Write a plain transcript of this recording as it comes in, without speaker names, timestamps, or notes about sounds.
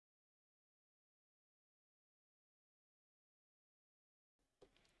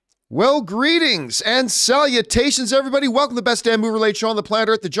Well, greetings and salutations, everybody. Welcome to the best damn movie-related show on the planet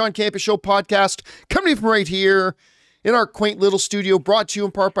Earth, the John Campea Show podcast, coming from right here in our quaint little studio, brought to you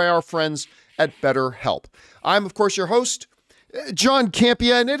in part by our friends at BetterHelp. I'm, of course, your host, John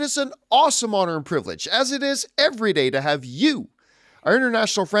Campea, and it is an awesome honor and privilege, as it is every day, to have you, our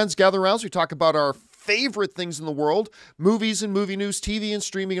international friends, gather around as we talk about our favorite things in the world, movies and movie news, TV and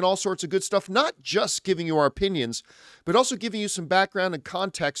streaming, and all sorts of good stuff, not just giving you our opinions, but also giving you some background and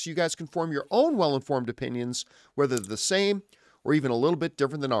context so you guys can form your own well-informed opinions, whether they're the same or even a little bit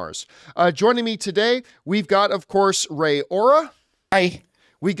different than ours. Joining me today, we've got, of course, Ray Ora. Hi.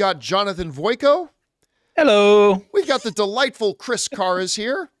 We got Jonathan Voico. Hello. We've got the delightful Chris Carr is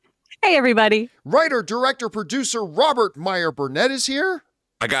here. Hey, everybody. Writer, director, producer Robert Meyer Burnett is here.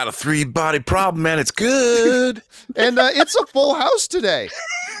 I got a three-body problem, man. It's good. And it's a full house today.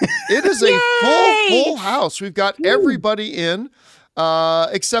 It is a full house. We've got everybody in,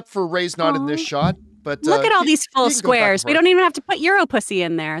 except for Ray's not in this shot. But look at all these full squares. We don't even have to put Europussy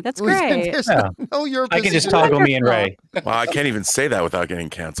in there. That's great. No Europussy. I can just toggle me and Ray. Well, I can't even say that without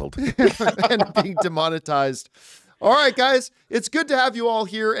getting canceled. And being demonetized. All right, guys, it's good to have you all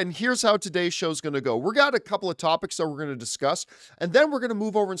here, and here's how today's show is going to go. We've got a couple of topics that we're going to discuss, and then we're going to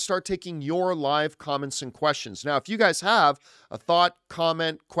move over and start taking your live comments and questions. Now, if you guys have a thought,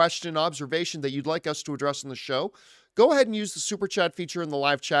 comment, question, observation that you'd like us to address in the show, go ahead and use the Super Chat feature in the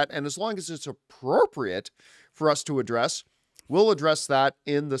live chat, and as long as it's appropriate for us to address, we'll address that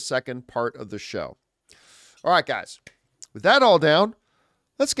in the second part of the show. All right, guys, with that all down,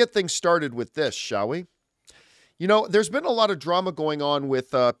 let's get things started with this, shall we? You know, there's been a lot of drama going on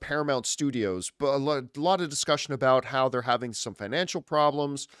with Paramount Studios, but a lot of discussion about how they're having some financial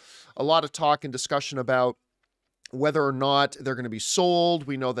problems, a lot of talk and discussion about whether or not they're going to be sold.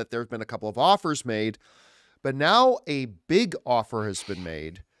 We know that there have been a couple of offers made, but now a big offer has been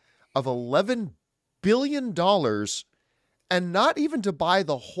made of $11 billion, and not even to buy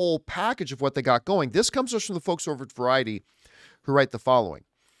the whole package of what they got going. This comes from the folks over at Variety who write the following.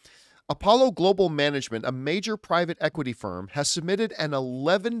 Apollo Global Management, a major private equity firm, has submitted an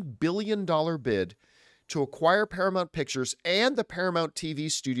 $11 billion bid to acquire Paramount Pictures and the Paramount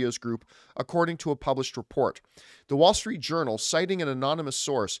TV Studios Group, according to a published report. The Wall Street Journal, citing an anonymous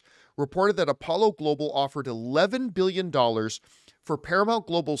source, reported that Apollo Global offered $11 billion for Paramount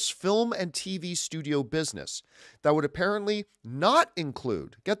Global's film and TV studio business. That would apparently not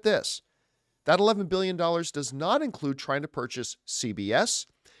include, get this, that $11 billion does not include trying to purchase CBS,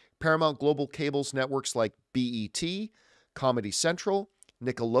 Paramount Global Cable's networks like BET, Comedy Central,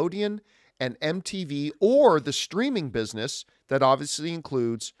 Nickelodeon, and MTV, or the streaming business that obviously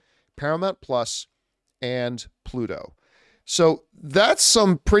includes Paramount Plus and Pluto. So that's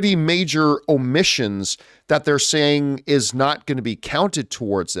some pretty major omissions that they're saying is not going to be counted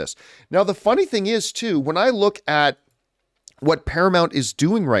towards this. Now, the funny thing is, too, when I look at what Paramount is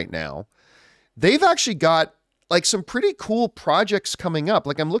doing right now, they've actually got like some pretty cool projects coming up.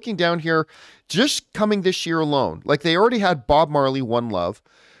 Like I'm looking down here, just coming this year alone. Like they already had Bob Marley, One Love,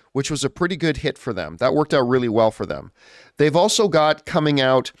 which was a pretty good hit for them. That worked out really well for them. They've also got coming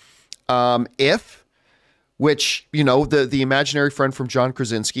out If, which, you know, the imaginary friend from John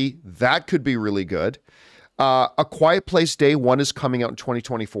Krasinski, that could be really good. A Quiet Place Day 1 is coming out in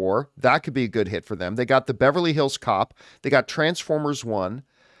 2024. That could be a good hit for them. They got the Beverly Hills Cop. They got Transformers 1.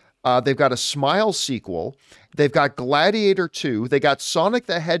 They've got a Smile sequel. They've got Gladiator 2. They got Sonic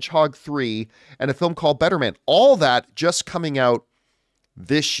the Hedgehog 3 and a film called Better Man. All that just coming out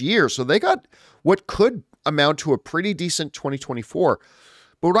this year. So they got what could amount to a pretty decent 2024.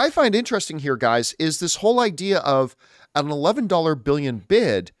 But what I find interesting here, guys, is this whole idea of an $11 billion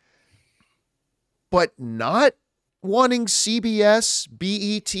bid, but not wanting CBS,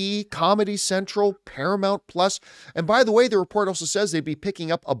 BET, Comedy Central, Paramount Plus. And by the way, the report also says they'd be picking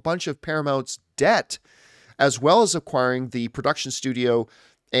up a bunch of Paramount's debt, as well as acquiring the production studio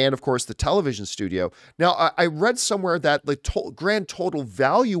and, of course, the television studio. Now, I read somewhere that the grand total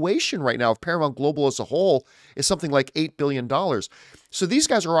valuation right now of Paramount Global as a whole is something like $8 billion. So these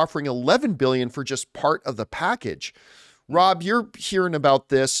guys are offering $11 billion for just part of the package. Rob, you're hearing about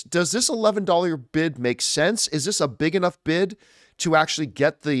this. Does this $11 bid make sense? Is this a big enough bid to actually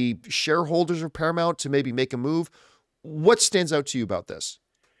get the shareholders of Paramount to maybe make a move? What stands out to you about this?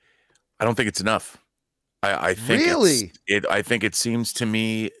 I don't think it's enough. I think really? I think it seems to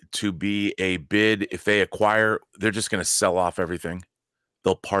me to be a bid. If they acquire, they're just going to sell off everything.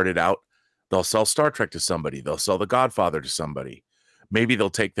 They'll part it out. They'll sell Star Trek to somebody. They'll sell The Godfather to somebody. Maybe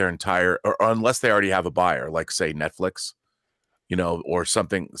they'll take their entire, or unless they already have a buyer, like say Netflix, you know, or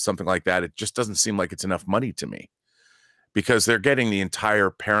something like that. It just doesn't seem like it's enough money to me. because they're getting the entire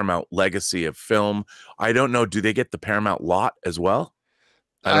Paramount legacy of film. I don't know. Do they get the Paramount lot as well?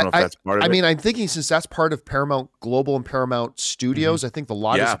 I don't know if that's part of it. I mean, I'm thinking since that's part of Paramount Global and Paramount Studios, I think the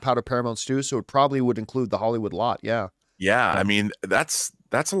lot is a part of Paramount Studios, so it probably would include the Hollywood lot. Yeah. Yeah. I mean, that's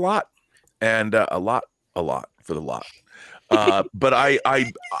a lot, and a lot for the lot. But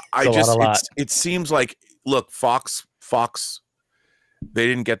I just, it seems like, look, Fox, they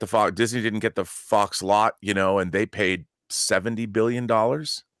didn't get the Fox, Disney didn't get the Fox lot, you know, and they paid $70 billion or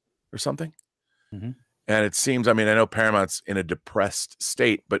something. And it seems, I mean, I know Paramount's in a depressed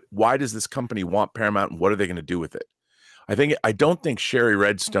state, but why does this company want Paramount, and what are they going to do with it? I don't think Sherry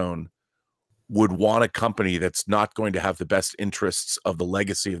Redstone would want a company that's not going to have the best interests of the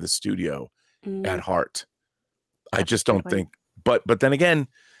legacy of the studio at heart. I just don't think, but then again,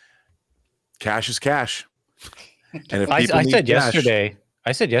 cash is cash. And if I said yesterday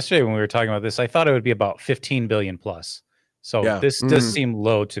when we were talking about this, I thought it would be about 15 billion plus. So this does seem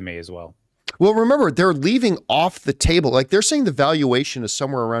low to me as well. Well, remember, they're leaving off the table. Like, they're saying the valuation is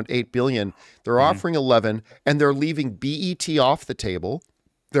somewhere around 8 billion. They're offering 11, and they're leaving BET off the table.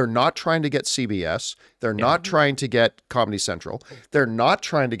 They're not trying to get CBS. They're not trying to get Comedy Central. They're not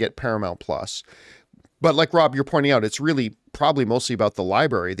trying to get Paramount Plus. But like Rob, you're pointing out, it's really probably mostly about the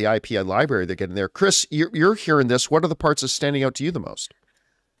library, the IP library they're getting there. Chris, you're hearing this. What are the parts that's standing out to you the most?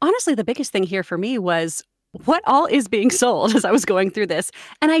 Honestly, the biggest thing here for me was what all is being sold as I was going through this.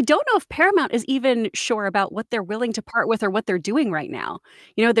 And I don't know if Paramount is even sure about what they're willing to part with or what they're doing right now.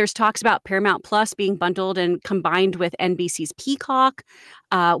 You know, there's talks about Paramount Plus being bundled and combined with NBC's Peacock.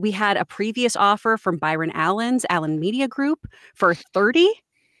 We had a previous offer from Byron Allen's Allen Media Group for 30,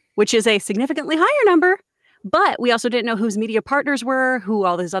 which is a significantly higher number. But we also didn't know whose media partners were, who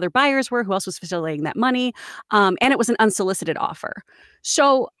all these other buyers were, who else was facilitating that money. And it was an unsolicited offer.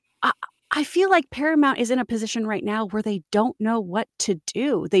 So I feel like Paramount is in a position right now where they don't know what to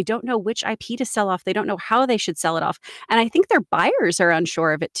do. They don't know which IP to sell off. They don't know how they should sell it off. And I think their buyers are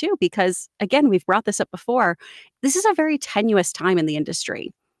unsure of it too, because again, we've brought this up before. This is a very tenuous time in the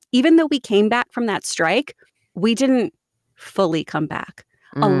industry. Even though we came back from that strike, we didn't fully come back.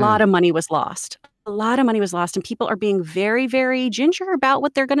 A lot of money was lost. A lot of money was lost, and people are being very, very ginger about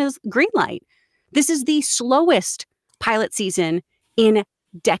what they're going to greenlight. This is the slowest pilot season in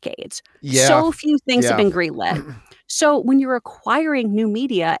decades. So few things have been greenlit. So when you're acquiring new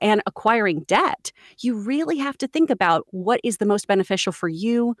media and acquiring debt, you really have to think about what is the most beneficial for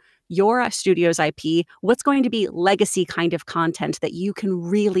you, your studio's IP, what's going to be legacy kind of content that you can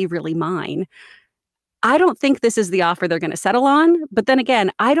really, really mine. I don't think this is the offer they're going to settle on. But then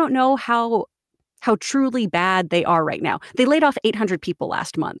again, I don't know how truly bad they are right now. They laid off 800 people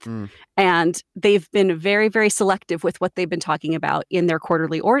last month, and they've been very, very selective with what they've been talking about in their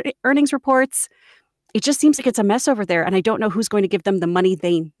quarterly earnings reports. It just seems like it's a mess over there, and I don't know who's going to give them the money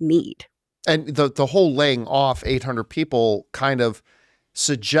they need. And the whole laying off 800 people kind of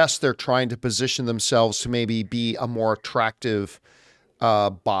suggests they're trying to position themselves to maybe be a more attractive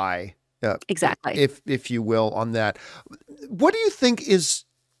buy. Exactly. If you will, on that. What do you think is,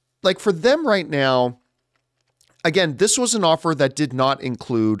 like, for them right now? Again, this was an offer that did not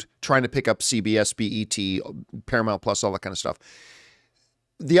include trying to pick up CBS, BET, Paramount Plus, all that kind of stuff.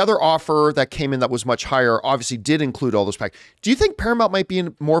 The other offer that came in that was much higher obviously did include all those packs. Do you think Paramount might be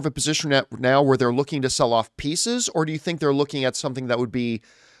in more of a position now where they're looking to sell off pieces, or do you think they're looking at something that would be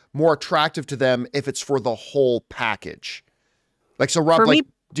more attractive to them if it's for the whole package? Like, so Rob,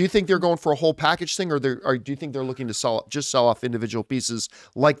 do you think they're going for a whole package thing, or do you think they're looking to sell off individual pieces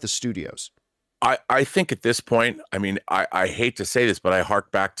like the studios? I think at this point, I mean, I hate to say this, but I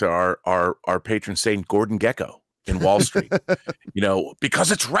hark back to our patron saint Gordon Gekko in Wall Street, you know,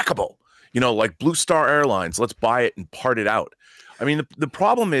 because it's wreckable, you know, like Blue Star Airlines, let's buy it and part it out. I mean, the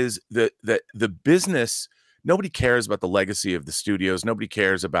problem is that the business, nobody cares about the legacy of the studios. Nobody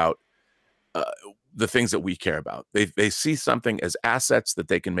cares about the things that we care about. They see something as assets that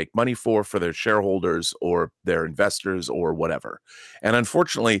they can make money for their shareholders or their investors or whatever. And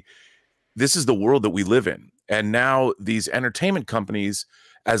unfortunately, this is the world that we live in. And now these entertainment companies,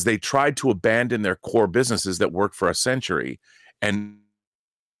 as they tried to abandon their core businesses that worked for a century and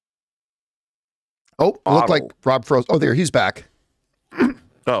it looked like Rob froze. Oh, there, he's back.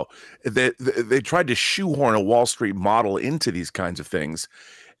 Oh, they tried to shoehorn a Wall Street model into these kinds of things.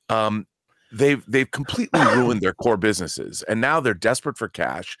 They've completely ruined their core businesses, and now they're desperate for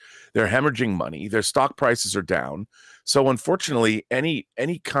cash. They're hemorrhaging money. Their stock prices are down. So unfortunately, any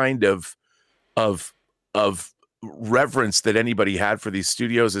kind of reverence that anybody had for these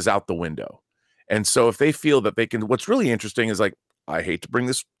studios is out the window. And so if they feel that they can, what's really interesting is, like, I hate to bring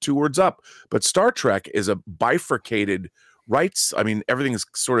this two words up, but Star Trek is a bifurcated rights. I mean, everything has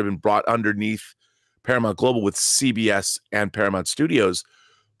sort of been brought underneath Paramount Global with CBS and Paramount Studios.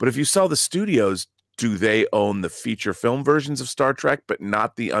 But if you sell the studios, do they own the feature film versions of Star Trek, but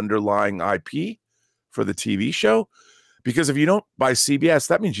not the underlying IP for the TV show? Because if you don't buy CBS,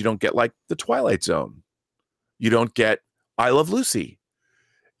 that means you don't get like The Twilight Zone. You don't get I Love Lucy.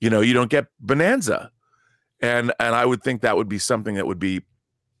 You know, you don't get Bonanza. And I would think that would be something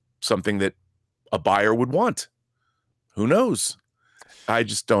that a buyer would want. Who knows? I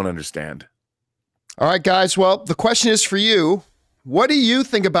just don't understand. All right, guys. Well, the question is for you. What do you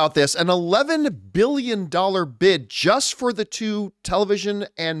think about this? An $11 billion bid just for the two television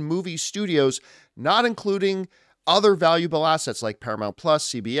and movie studios, not including other valuable assets like Paramount Plus,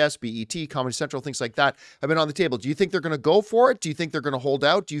 CBS, BET, Comedy Central, things like that have been on the table. Do you think they're going to go for it? Do you think they're going to hold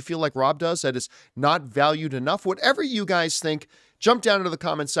out? Do you feel like Rob does, that it's not valued enough? Whatever you guys think, jump down into the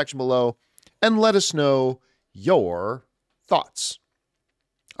comments section below and let us know your thoughts.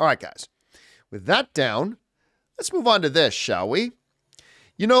 All right, guys. With that down, let's move on to this, shall we?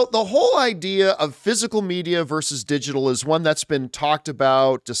 You know, the whole idea of physical media versus digital is one that's been talked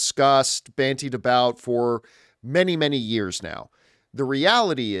about, discussed, bantied about for many, many years now. The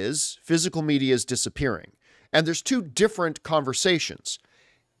reality is physical media is disappearing. And there's two different conversations.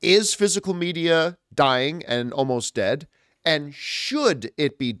 Is physical media dying and almost dead? And should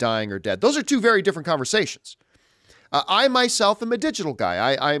it be dying or dead? Those are two very different conversations. I myself am a digital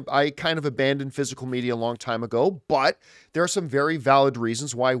guy. I kind of abandoned physical media a long time ago, but there are some very valid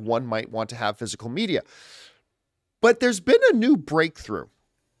reasons why one might want to have physical media. But there's been a new breakthrough,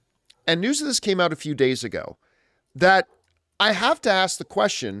 and news of this came out a few days ago, that I have to ask the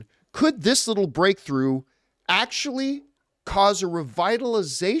question, could this little breakthrough actually cause a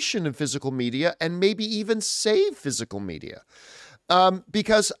revitalization of physical media and maybe even save physical media?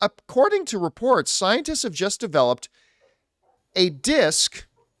 Because according to reports, scientists have just developed a disc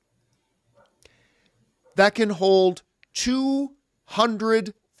that can hold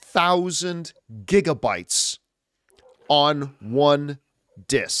 200,000 gigabytes on one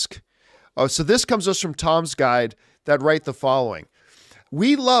disc. So this comes us from Tom's Guide that write the following.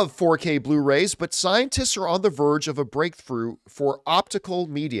 We love 4K Blu-rays, but scientists are on the verge of a breakthrough for optical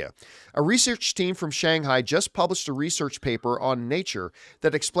media. A research team from Shanghai just published a research paper on Nature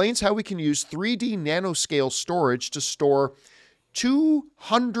that explains how we can use 3D nanoscale storage to store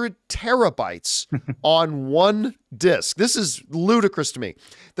 200 terabytes on one disc. This is ludicrous to me.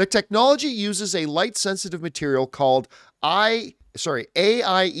 The technology uses a light-sensitive material called AIE-DDPR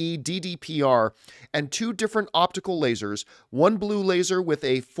and two different optical lasers, one blue laser with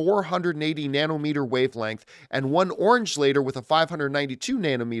a 480 nanometer wavelength and one orange laser with a 592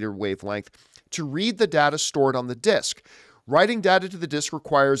 nanometer wavelength to read the data stored on the disk. Writing data to the disk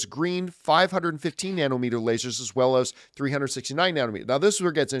requires green 515 nanometer lasers as well as 369 nanometer. Now this is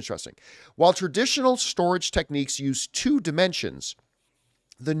where it gets interesting. While traditional storage techniques use 2 dimensions,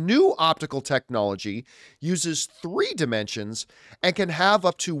 the new optical technology uses 3 dimensions and can have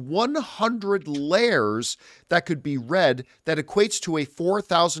up to 100 layers that could be read, that equates to a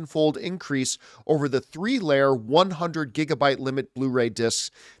 4,000-fold increase over the 3-layer 100 gigabyte limit Blu-ray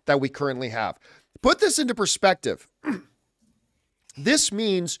discs that we currently have. Put this into perspective. This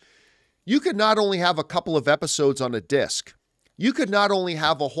means you could not only have a couple of episodes on a disc, you could not only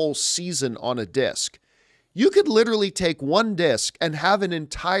have a whole season on a disc, you could literally take one disc and have an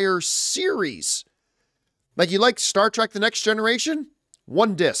entire series. Like you like Star Trek The Next Generation?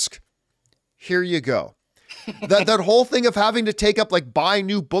 One disc. Here you go. That whole thing of having to take up, like, buy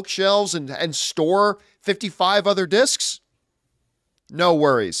new bookshelves and store 55 other discs? No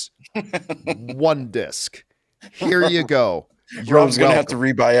worries. One disc. Here you go. Rob's going to have to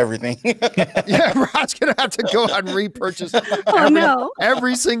rebuy everything. Yeah, Rob's going to have to go out and repurchase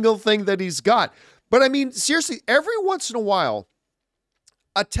every single thing that he's got. But I mean, seriously, every once in a while,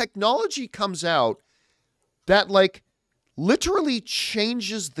 a technology comes out that, like, literally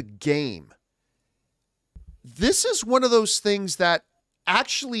changes the game. This is one of those things that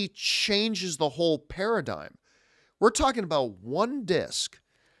actually changes the whole paradigm. We're talking about one disc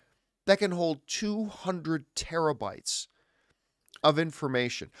that can hold 200 terabytes of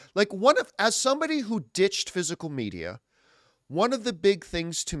information. Like, as somebody who ditched physical media, one of the big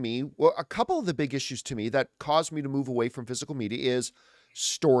things to me, well, a couple of the big issues to me that caused me to move away from physical media is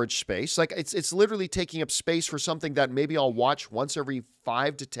storage space. Like, it's literally taking up space for something that maybe I'll watch once every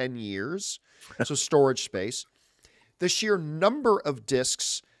 5 to 10 years. So storage space. The sheer number of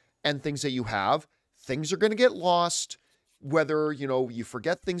discs and things that you have, things are going to get lost. Whether, you know, you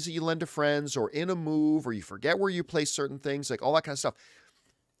forget things that you lend to friends or in a move, or you forget where you place certain things, like all that kind of stuff.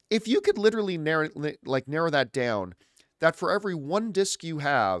 If you could literally narrow that down, that for every one disc you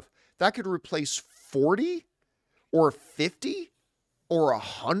have, that could replace 40 or 50 or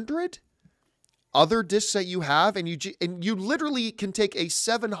 100 other discs that you have, and you literally can take a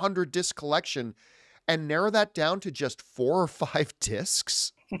 700 disc collection and narrow that down to just 4 or 5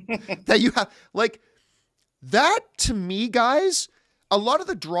 discs that you have. Like, that to me, guys, a lot of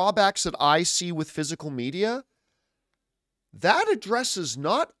the drawbacks that I see with physical media, that addresses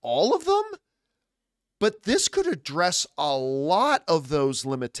not all of them, but this could address a lot of those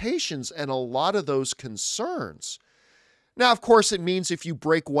limitations and a lot of those concerns. Now, of course, it means if you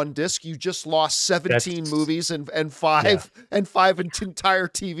break one disc, you just lost 17 movies and five entire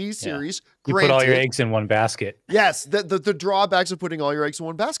TV series. You put all your eggs in one basket. Yes, the drawbacks of putting all your eggs in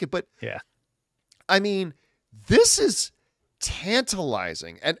one basket. But yeah, I mean, this is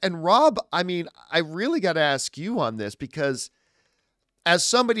tantalizing. And Rob, I mean, I really got to ask you on this, because as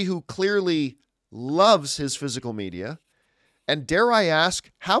somebody who clearly loves his physical media, and dare I ask,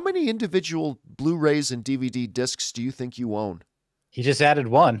 how many individual Blu-rays and DVD discs do you think you own? He just added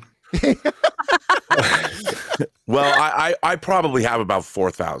one. Well, I probably have about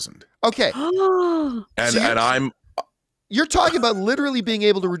 4,000. Okay. and you're talking about literally being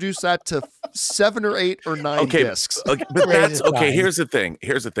able to reduce that to 7 or 8 or 9 discs. Okay, but that's okay. Here's the thing.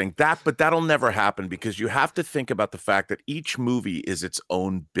 But that'll never happen, because you have to think about the fact that each movie is its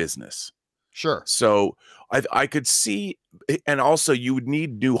own business. Sure. So I could see, and also you would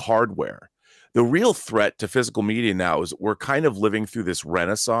need new hardware. The real threat to physical media now is we're kind of living through this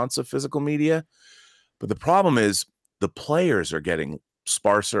renaissance of physical media. But the problem is the players are getting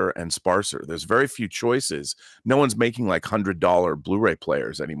sparser and sparser. There's very few choices. No one's making like $100 Blu-ray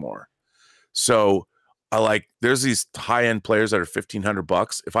players anymore. So there's these high-end players that are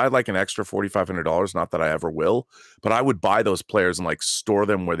 $1,500. If I had like an extra $4,500, not that I ever will, but I would buy those players and like store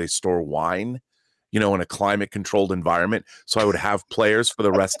them where they store wine, in a climate-controlled environment. So I would have players for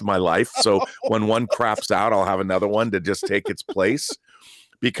the rest of my life. So when one craps out, I'll have another one to just take its place,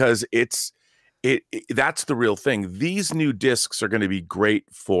 because that's the real thing. These new discs are going to be great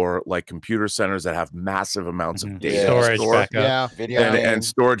for like computer centers that have massive amounts of data storage backup. And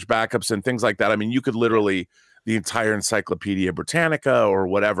storage backups and things like that. I mean, you could literally the entire Encyclopedia Britannica or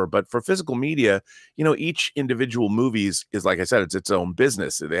whatever. But for physical media, each individual movie is, like I said, it's its own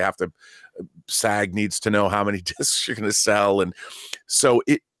business. They have to, SAG needs to know how many discs you're going to sell. And so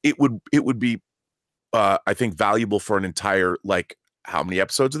it would be, I think, valuable for an entire, like, how many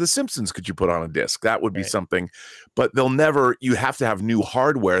episodes of The Simpsons could you put on a disc? That would be something, but you have to have new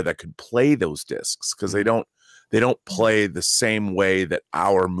hardware that could play those discs, because they don't play the same way that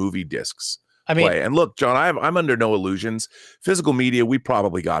our movie discs play. And look, John, I'm under no illusions. Physical media, we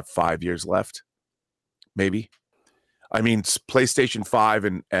probably got 5 years left, maybe. I mean, PlayStation 5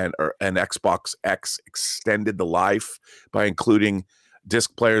 and Xbox X extended the life by including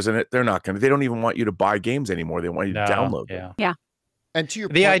disc players in it. They don't even want you to buy games anymore. They want you to download them. Yeah. And to your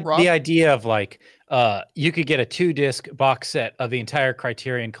point, Rob, the idea of like, you could get a 2-disc box set of the entire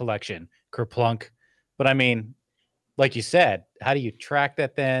Criterion collection, kerplunk. But I mean, like you said, how do you track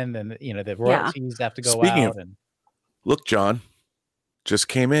that then? And the royalties have to go out. Look, John, just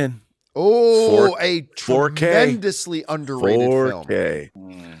came in. Oh, a tremendously underrated 4K.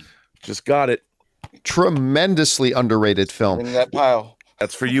 film. Just got it. Tremendously underrated film. In that pile.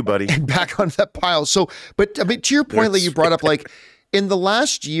 That's for you, buddy. And back on that pile. So, but I mean, to your point that you brought up, like, in the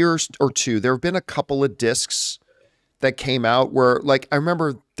last year or two, there have been a couple of discs that came out where, like, I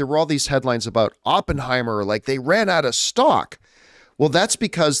remember there were all these headlines about Oppenheimer, like they ran out of stock. Well, that's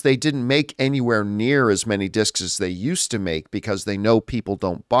because they didn't make anywhere near as many discs as they used to make, because they know people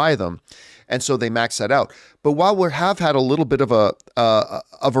don't buy them. And so they max that out. But while we have had a little bit of a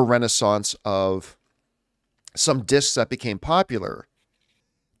renaissance of some discs that became popular,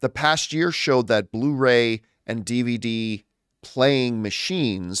 the past year showed that Blu-ray and DVD playing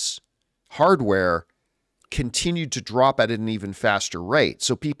machines, hardware, continued to drop at an even faster rate.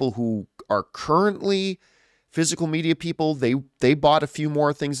 So people who are currently physical media people, they bought a few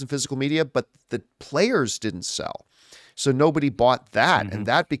more things in physical media, but the players didn't sell. So nobody bought that, and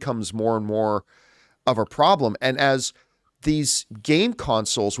that becomes more and more of a problem. And as these game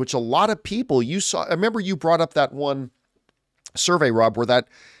consoles, which a lot of people, I remember you brought up that one survey, Rob, where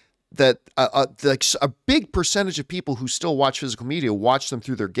a big percentage of people who still watch physical media watch them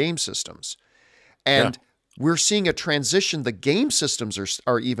through their game systems. And we're seeing a transition. The game systems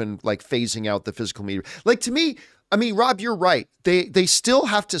are even like phasing out the physical media. Like, to me, I mean, Rob, you're right. They still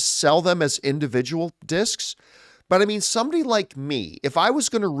have to sell them as individual discs. But I mean, somebody like me, if I was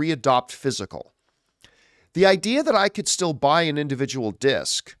going to readopt physical, the idea that I could still buy an individual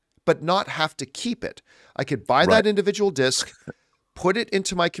disc, but not have to keep it. I could buy that individual disc, put it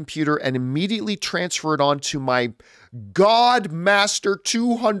into my computer, and immediately transfer it onto my Godmaster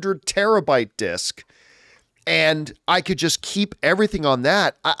 200 terabyte disc. And I could just keep everything on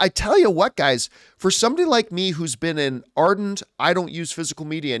that. I tell you what, guys, for somebody like me who's been an ardent, I don't use physical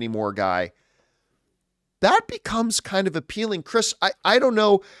media anymore guy, that becomes kind of appealing. Chris, I don't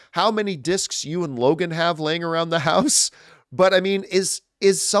know how many discs you and Logan have laying around the house, but I mean, is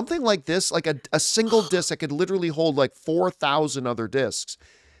something like this, like a single disc that could literally hold like 4,000 other discs,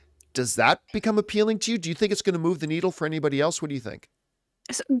 does that become appealing to you? Do you think it's going to move the needle for anybody else? What do you think?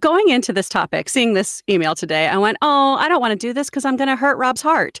 So going into this topic, seeing this email today, I went, oh, I don't want to do this because I'm going to hurt Rob's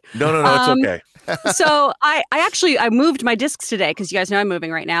heart. No, it's okay. So I moved my discs today because you guys know I'm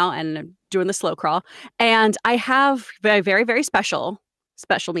moving right now and I'm doing the slow crawl. And I have very, very, very special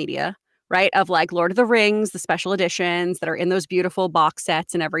media, right? Of like Lord of the Rings, the special editions that are in those beautiful box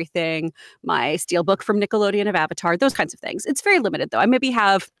sets and everything. My steelbook from Nickelodeon of Avatar, those kinds of things. It's very limited though. I maybe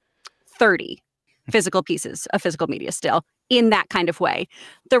have 30 physical pieces of physical media still in that kind of way.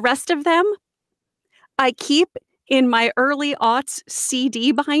 The rest of them, I keep in my early aughts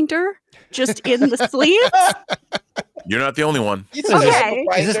CD binder, just in the sleeves. You're not the only one. Okay.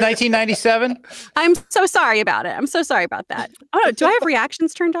 Is this 1997? I'm so sorry about it. I'm so sorry about that. Oh, do I have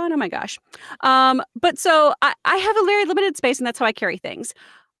reactions turned on? Oh my gosh. But so I have a very limited space, and that's how I carry things.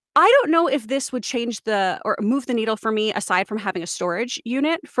 I don't know if this would change or move the needle for me aside from having a storage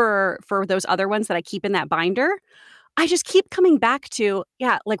unit for those other ones that I keep in that binder. I just keep coming back to,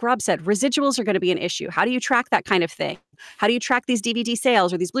 yeah, like Rob said, residuals are going to be an issue. How do you track that kind of thing? How do you track these DVD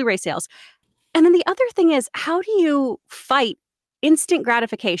sales or these Blu-ray sales? And then the other thing is, how do you fight instant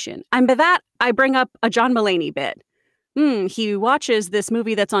gratification? And by that, I bring up a John Mulaney bit. He watches this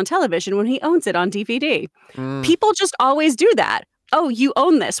movie that's on television when he owns it on DVD. People just always do that. Oh, you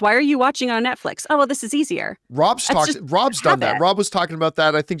own this. Why are you watching it on Netflix? Oh, well, this is easier. Rob's done that. Rob was talking about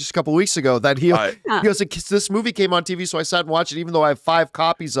that, I think, just a couple of weeks ago, that he goes, this movie came on TV, so I sat and watched it, even though I have 5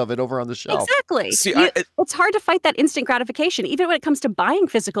 copies of it over on the shelf. Exactly. See, it's hard to fight that instant gratification. Even when it comes to buying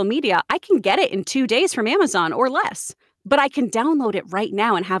physical media, I can get it in 2 days from Amazon or less, but I can download it right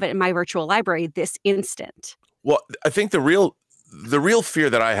now and have it in my virtual library this instant. Well, I think the real fear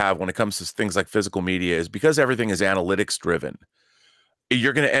that I have when it comes to things like physical media is because everything is analytics driven.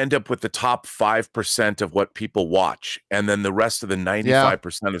 You're going to end up with the top 5% of what people watch. And then the rest of the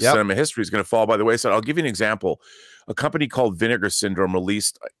 95% of cinema history is going to fall by the wayside. I'll give you an example. A company called Vinegar Syndrome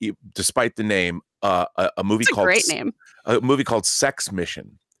released, despite the name, a movie called a movie called Sex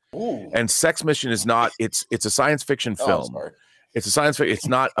Mission. Ooh. And Sex Mission is not, it's a science fiction film. It's a science fiction. It's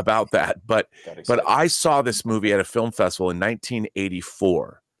not about that. But I saw this movie at a film festival in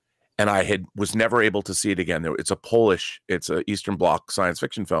 1984. And I was never able to see it again. It's an Eastern Bloc science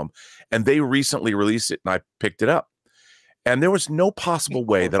fiction film. And they recently released it, and I picked it up. And there was no possible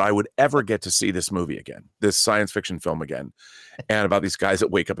way that I would ever get to see this movie again, this science fiction film again, and about these guys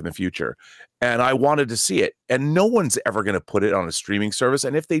that wake up in the future. And I wanted to see it. And no one's ever going to put it on a streaming service.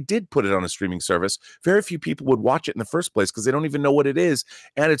 And if they did put it on a streaming service, very few people would watch it in the first place because they don't even know what it is.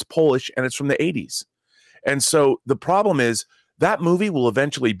 And it's Polish, and it's from the 80s. And so the problem is, that movie will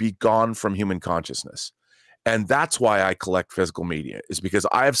eventually be gone from human consciousness. And that's why I collect physical media, is because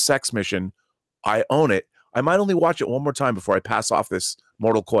I have Sex Mission. I own it. I might only watch it one more time before I pass off this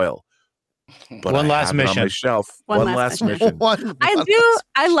mortal coil. But one last mission on my shelf. One last mission.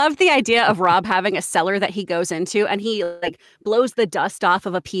 I love the idea of Rob having a cellar that he goes into and he like blows the dust off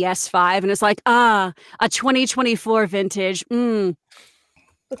of a PS5 and is like, a 2024 vintage.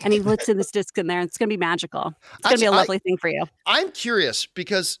 And he looks in this disc in there. And it's going to be magical. It's going to be a lovely thing for you. I'm curious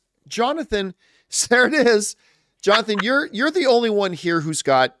because Jonathan, there it is. Jonathan, you're the only one here who's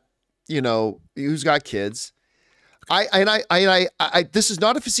got, who's got kids. This is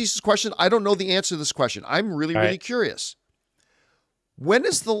not a facetious question. I don't know the answer to this question. I'm really curious. When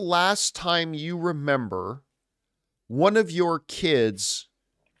is the last time you remember one of your kids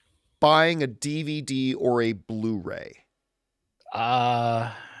buying a DVD or a Blu-ray?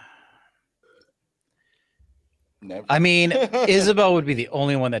 Never. I mean, Isabel would be the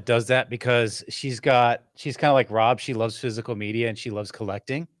only one that does that because she's kind of like Rob. She loves physical media and she loves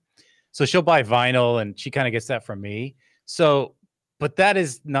collecting. So she'll buy vinyl and she kind of gets that from me. So, but that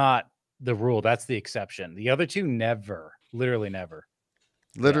is not the rule. That's the exception. The other two, never, literally never.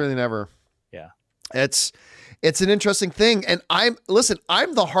 Literally never. Yeah. It's an interesting thing. And I'm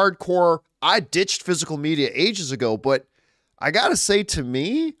the hardcore, I ditched physical media ages ago, but I got to say, to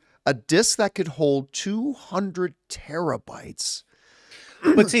me, a disc that could hold 200 terabytes.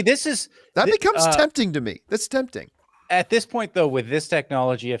 But see, that becomes tempting to me. That's tempting. At this point, though, with this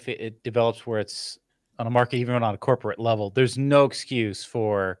technology, if it develops where it's on a market, even on a corporate level, there's no excuse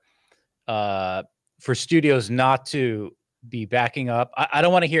for studios not to be backing up. I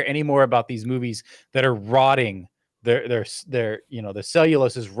don't want to hear any more about these movies that are rotting. They're the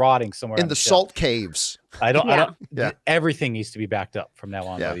cellulose is rotting somewhere in the salt caves. I don't. Everything needs to be backed up from now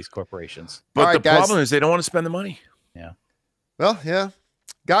on by these corporations. But the problem is they don't want to spend the money. Yeah. Well, yeah.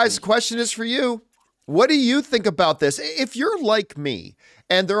 Guys, the question is for you. What do you think about this? If you're like me,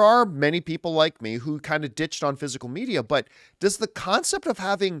 and there are many people like me who kind of ditched on physical media, but does the concept of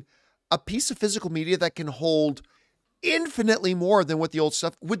having a piece of physical media that can hold infinitely more than what the old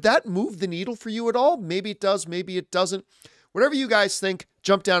stuff, would that move the needle for you at all? Maybe it does, maybe it doesn't. Whatever you guys think,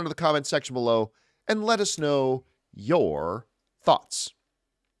 jump down to the comment section below and let us know your thoughts.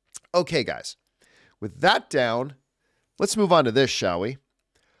 Okay, guys, with that down, let's move on to this, shall we?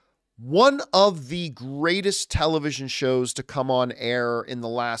 One of the greatest television shows to come on air in the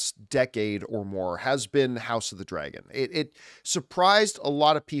last decade or more has been House of the Dragon. It surprised a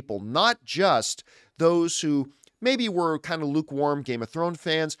lot of people, not just those who maybe were kind of lukewarm Game of Thrones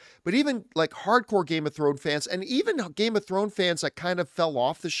fans, but even like hardcore Game of Thrones fans, and even Game of Thrones fans that kind of fell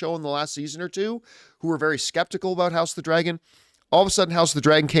off the show in the last season or two, who were very skeptical about House of the Dragon. All of a sudden, House of the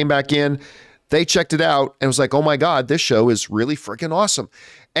Dragon came back in. They checked it out and was like, oh my God, this show is really freaking awesome.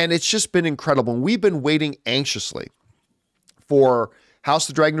 And it's just been incredible. And we've been waiting anxiously for House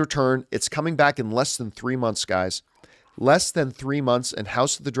of the Dragon to return. It's coming back in less than 3 months, guys. Less than 3 months, and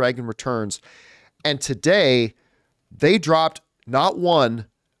House of the Dragon returns. And today, they dropped not one,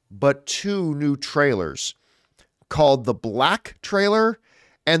 but 2 new trailers called the Black trailer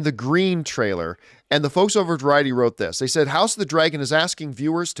and the Green trailer. And the folks over at Variety wrote this. They said, House of the Dragon is asking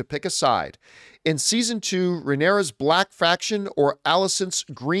viewers to pick a side. In Season 2, Rhaenyra's Black faction or Alicent's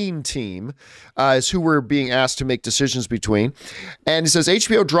Green team is who we're being asked to make decisions between. And it says,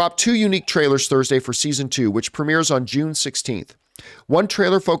 HBO dropped 2 unique trailers Thursday for Season 2, which premieres on June 16th. One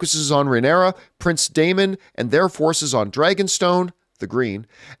trailer focuses on Rhaenyra, Prince Daemon, and their forces on Dragonstone, the Green,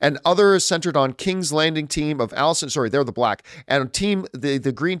 and other is centered on King's Landing team of Alicent. Sorry, they're the Black. And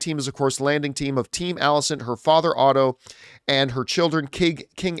the Green team is, of course, landing team of Team Alicent, her father Otto, and her children King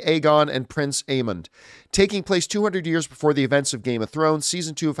Aegon and Prince Aemond. Taking place 200 years before the events of Game of Thrones,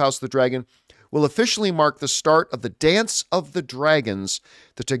 Season 2 of House of the Dragon will officially mark the start of the Dance of the Dragons,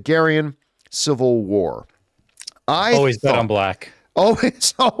 the Targaryen Civil War. Always bet on Black.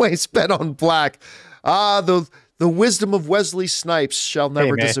 Always bet on Black. The wisdom of Wesley Snipes shall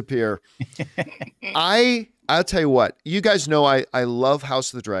never disappear. I'll tell you what, you guys know I love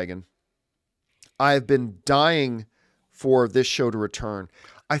House of the Dragon. I've been dying for this show to return.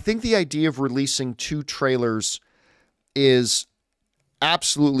 I think the idea of releasing 2 trailers is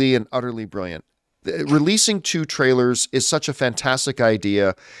absolutely and utterly brilliant. Releasing 2 trailers is such a fantastic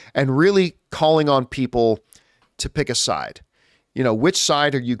idea, and really calling on people to pick a side. You know, which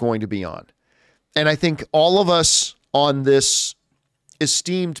side are you going to be on? And I think all of us on this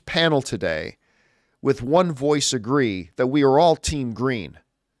esteemed panel today with one voice agree that we are all Team Green,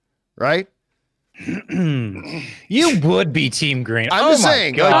 right? You would be Team Green. I'm just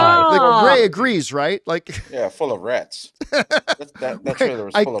saying, like Ray agrees, right? Like, yeah, full of rats. That trailer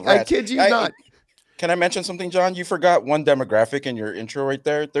was full of rats. I kid you not. Can I mention something, John? You forgot one demographic in your intro right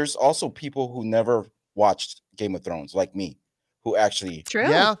there. There's also people who never watched Game of Thrones, like me, who actually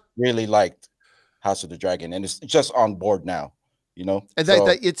really liked House of the Dragon, and it's just on board now, you know. And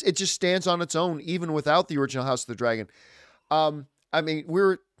it just stands on its own, even without the original House of the Dragon. I mean,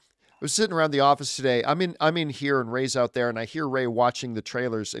 we're sitting around the office today. I'm in here, and Ray's out there, and I hear Ray watching the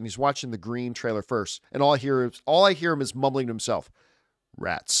trailers, and he's watching the Green trailer first, and all I hear him is mumbling to himself,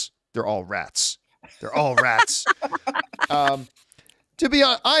 "Rats. They're all rats. They're all rats." To be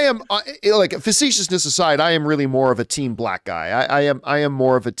honest, I am like, facetiousness aside, I am really more of a Team Black guy. I am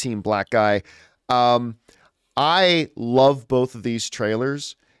more of a Team Black guy. I love both of these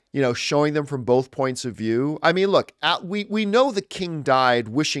trailers, you know, showing them from both points of view. I mean, look, we know the king died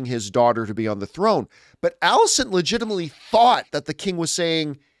wishing his daughter to be on the throne, but Alicent legitimately thought that the king was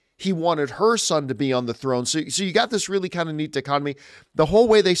saying he wanted her son to be on the throne. So you got this really kind of neat dichotomy. The whole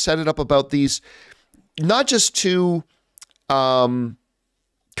way they set it up about these, not just 2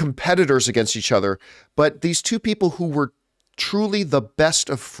 competitors against each other, but these 2 people who were truly the best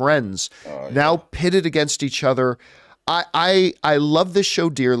of friends, now pitted against each other. I love this show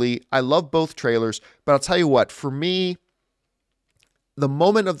dearly. I love both trailers, but I'll tell you what, for me, the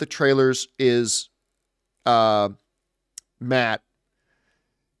moment of the trailers is Matt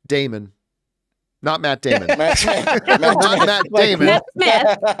Damon. Not Matt Damon. Not Matt Damon. Matt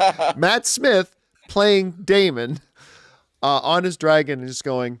Smith. Matt Smith playing Damon on his dragon and just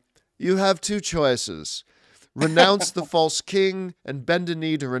going, "You have two choices. Renounce the false king and bend a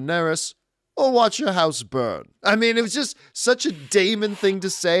knee to Rhaenyra, or watch your house burn." I mean, it was just such a Daemon thing to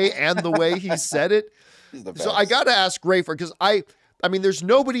say, and the way he said it. So I got to ask Ray for, because I mean, there's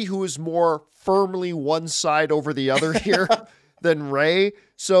nobody who is more firmly one side over the other here than Ray.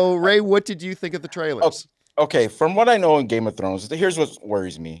 So Ray, what did you think of the trailers? Okay, from what I know in Game of Thrones, here's what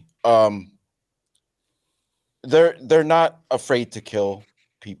worries me. They're not afraid to kill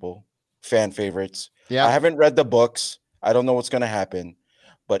people, fan favorites. Yeah. I haven't read the books. I don't know what's going to happen.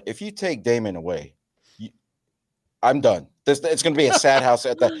 But if you take Daemon away, I'm done. It's going to be a sad house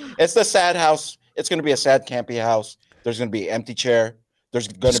it's the sad house. It's going to be a sad Campea house. There's going to be an empty chair. There's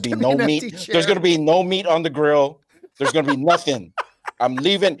going to be no meat. There's going to be no meat on the grill. There's going to be nothing. I'm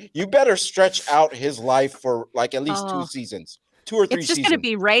leaving. You better stretch out his life for like at least 2 seasons. 2 or 3 seasons. It's just going to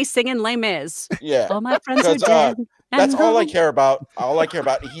be Ray singing Les Mis. Yeah. All my friends are dead. That's all I care about. All I care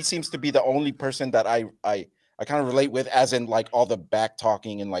about. He seems to be the only person that I kind of relate with, as in like all the back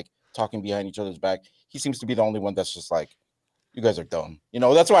talking and like talking behind each other's back. He seems to be the only one that's just like, you guys are dumb. You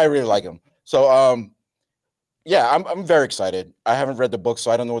know, that's why I really like him. So, yeah, I'm very excited. I haven't read the book,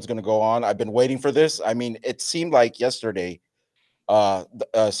 so I don't know what's going to go on. I've been waiting for this. I mean, it seemed like yesterday,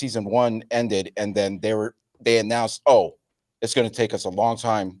 season 1 ended, and then they announced, oh, it's going to take us a long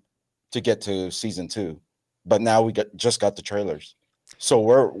time to get to season 2, but now we just got the trailers, so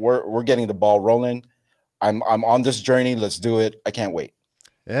we're getting the ball rolling. I'm on this journey. Let's do it. I can't wait.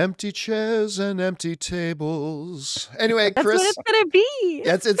 Empty chairs and empty tables. Anyway, That's Chris, what it's gonna be.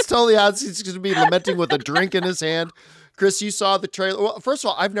 It's totally odd. He's going to be lamenting with a drink in his hand. Chris, you saw the trailer. Well, first of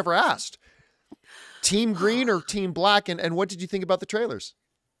all, I've never asked. Team Green or Team Black, and what did you think about the trailers?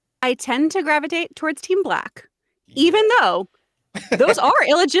 I tend to gravitate towards Team Black, even though those are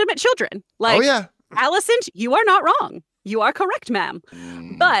illegitimate children. Like, oh yeah, Alicent, you are not wrong. You are correct, ma'am.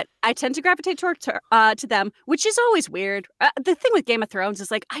 But I tend to gravitate to them, which is always weird. The thing with Game of Thrones is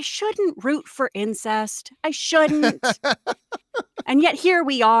like, I shouldn't root for incest. I shouldn't. And yet here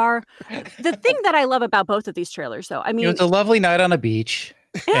we are. The thing that I love about both of these trailers, though, I mean, it was a lovely night on a beach,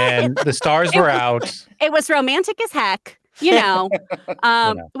 and the stars were out. It was romantic as heck. You know, what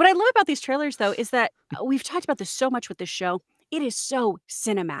I love about these trailers, though, is that we've talked about this so much with this show. It is so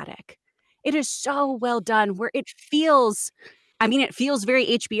cinematic. It is so well done, where it feels, I mean, it feels very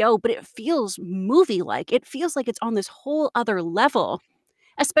HBO, but it feels movie-like. It feels like it's on this whole other level.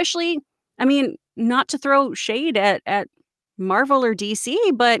 Especially, I mean, not to throw shade at Marvel or DC,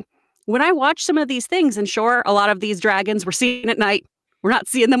 but when I watch some of these things, and sure, a lot of these dragons we're seeing at night, we're not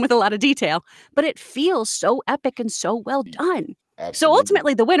seeing them with a lot of detail, but it feels so epic and so well done. Absolutely. So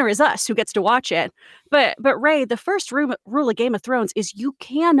ultimately, the winner is us who gets to watch it. But Ray, the first rule of Game of Thrones is you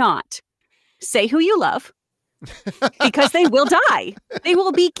cannot say who you love, because they will die. They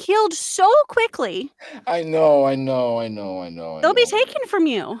will be killed so quickly. I know. They'll be taken from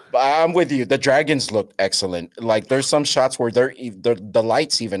you. But I'm with you. The dragons look excellent. Like, there's some shots where the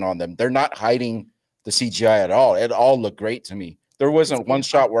lights even on them. They're not hiding the CGI at all. It all looked great to me. There wasn't one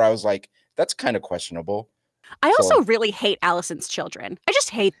shot where I was like, that's kind of questionable. I also really hate Alicent's children. I just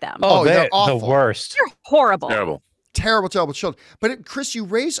hate them. Oh, they're awful. The worst. They're horrible. Terrible children. But Chris, you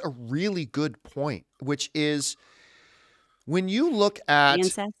raise a really good point, which is when you look at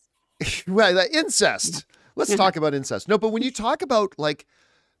incest. Well, incest. Let's talk about incest. No, but when you talk about like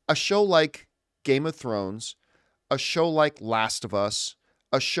a show like Game of Thrones, a show like Last of Us,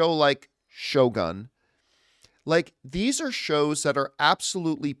 a show like Shogun, like these are shows that are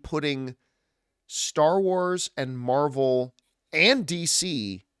absolutely putting Star Wars and Marvel and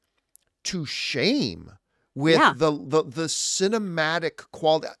DC to shame with the cinematic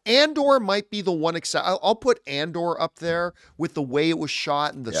quality. Andor might be the one I'll put Andor up there with the way it was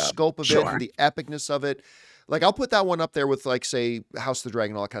shot and the scope of it and the epicness of it. Like, I'll put that one up there with, like, say, House of the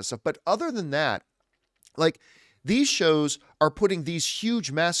Dragon, all that kind of stuff. But other than that, like, these shows are putting these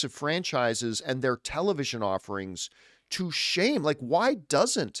huge, massive franchises and their television offerings to shame. Like, why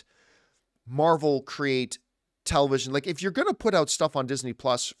doesn't Marvel create television? Like, if you're going to put out stuff on Disney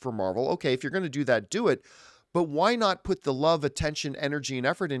Plus for Marvel, okay, if you're going to do that, do it. But why not put the love, attention, energy, and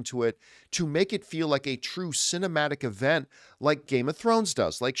effort into it to make it feel like a true cinematic event, like Game of Thrones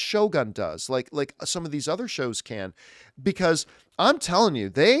does, like Shogun does, like some of these other shows can? Because I'm telling you,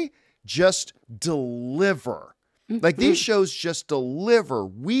 they just deliver. Like, these shows just deliver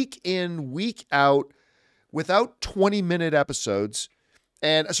week in, week out, without 20-minute episodes.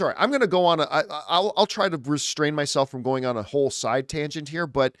 And sorry, I'm going to go on I'll try to restrain myself from going on a whole side tangent here,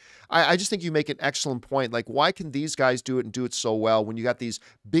 but I just think you make an excellent point. Like, why can these guys do it and do it so well when you got these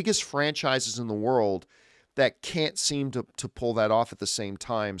biggest franchises in the world that can't seem to pull that off at the same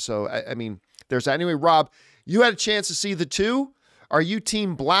time. So, I mean, there's anyway, Rob, you had a chance to see the two. Are you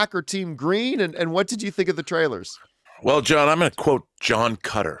team black or team green? And what did you think of the trailers? Well, John, I'm going to quote John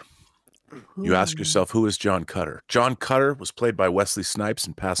Cutter. You ask yourself, who is John Cutter? John Cutter was played by Wesley Snipes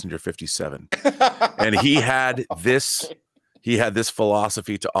in Passenger 57. And he had this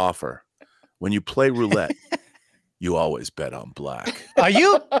philosophy to offer. When you play roulette, you always bet on black.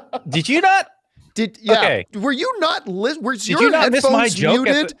 Did you not? Okay. Were you not did your not headphones miss my joke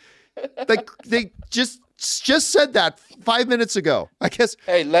muted? They just said that 5 minutes ago. I guess.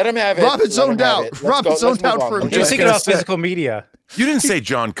 Hey, let him have it. Robin zoned out. Robin zoned out for a minute. Just thinking about physical media. You didn't say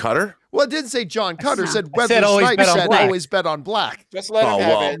John Cutter. Well, it didn't say John Cutter. It said Wesley Snipes said always bet on black. Just let him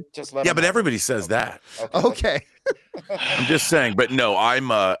have it. Just let him but everybody says that. Okay. I'm just saying, but no,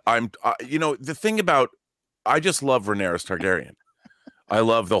 you know, the thing about, I just love Rhaenyra Targaryen. I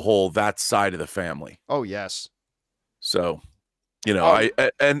love that side of the family. Oh, yes. So, you know,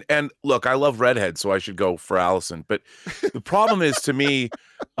 and look, I love redheads, so I should go for Alicent. But the problem is, to me,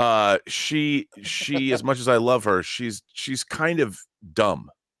 she, as much as I love her, she's kind of dumb.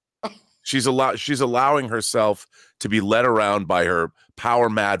 She's allowing herself to be led around by her power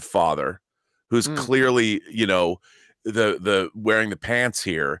mad father, who's clearly, you know, the wearing the pants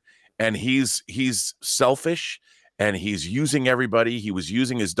here, and he's selfish, and he's using everybody. He was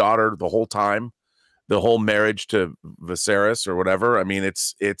using his daughter the whole time, the whole marriage to Viserys or whatever. I mean,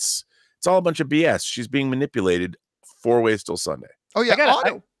 it's all a bunch of BS. She's being manipulated 4 ways till Sunday. Oh yeah,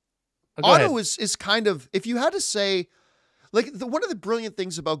 Otto is kind of, if you had to say, like, one of the brilliant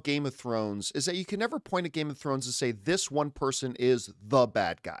things about Game of Thrones is that you can never point at Game of Thrones and say this one person is the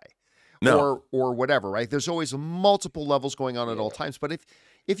bad guy. No. Or whatever, right? There's always multiple levels going on at all times. But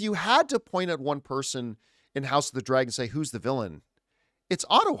if you had to point at one person in House of the Dragon and say, who's the villain? It's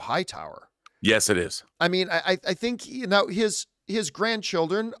Otto Hightower. Yes, it is. I mean, I think, you know, his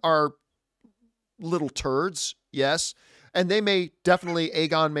grandchildren are little turds, yes. And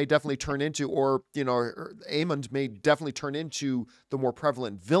Aegon may definitely turn into, or, you know, Aemond may definitely turn into the more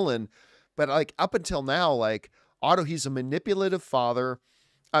prevalent villain. But like up until now, like Otto, he's a manipulative father.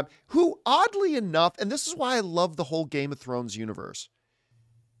 Who, oddly enough, and this is why I love the whole Game of Thrones universe,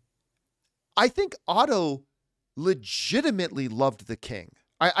 I think Otto legitimately loved the king.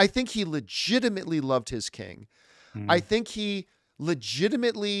 I think he legitimately loved his king. I think he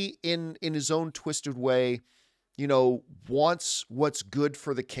legitimately, in his own twisted way, you know, wants what's good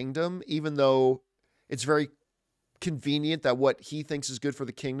for the kingdom, even though it's very convenient that what he thinks is good for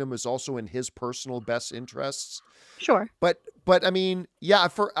the kingdom is also in his personal best interests. Sure. But I mean, yeah,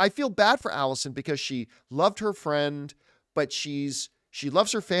 I feel bad for Alicent because she loved her friend, but she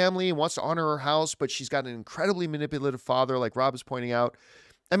loves her family and wants to honor her house, but she's got an incredibly manipulative father, like Rob is pointing out.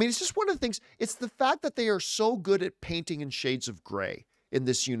 I mean, it's just one of the things, it's the fact that they are so good at painting in shades of gray in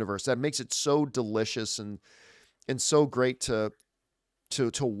this universe that makes it so delicious and so great to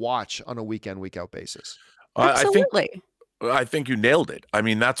watch on a week in, week out basis. Absolutely. I think you nailed it. I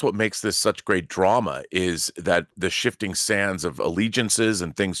mean, that's what makes this such great drama, is that the shifting sands of allegiances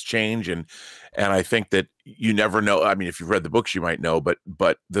and things change. And I think that you never know. I mean, if you've read the books, you might know, but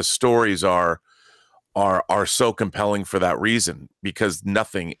the stories are so compelling for that reason, because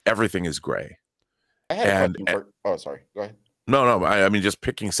everything is gray. I had oh, sorry. Go ahead. No. I mean, just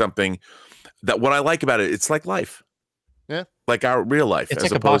picking something that what I like about it, it's like life. Yeah. Like our real life. It's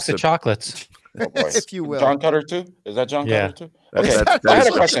like a box of chocolates. Oh, if you will. John Cutter too? Is that John Cutter too? Okay. I had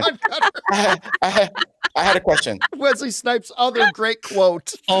a question. I had a question. Wesley Snipes' other great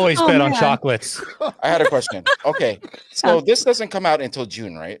quote. Always bet on chocolates. I had a question. Okay. So this doesn't come out until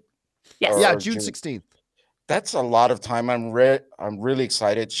June, right? Yes. Yeah, June 16th. That's a lot of time. I'm really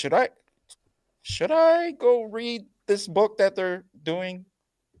excited. Should I go read this book that they're doing?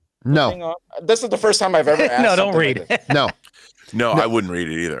 No. This is the first time I've ever asked. No, don't read. Like No, I wouldn't read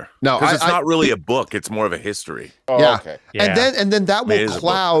it either. No, because it's not really a book. It's more of a history. Oh, yeah. Okay. Yeah. And then that will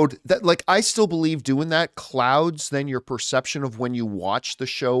cloud that. Like, I still believe doing that clouds then your perception of when you watch the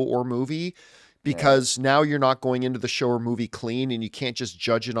show or movie, because now you're not going into the show or movie clean, and you can't just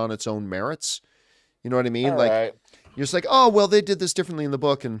judge it on its own merits. You know what I mean? You're just like, oh, well, they did this differently in the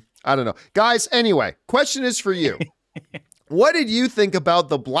book, and I don't know. Guys, anyway, question is for you. What did you think about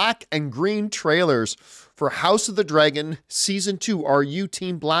the black and green trailers for House of the Dragon Season 2? Are you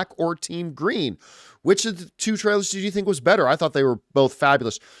Team Black or Team Green? Which of the two trailers did you think was better? I thought they were both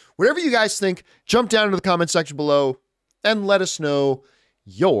fabulous. Whatever you guys think, jump down into the comment section below and let us know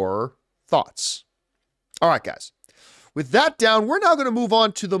your thoughts. All right, guys. With that down, we're now going to move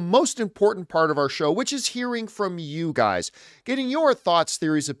on to the most important part of our show, which is hearing from you guys, getting your thoughts,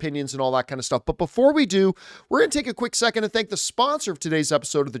 theories, opinions, and all that kind of stuff. But before we do, we're going to take a quick second to thank the sponsor of today's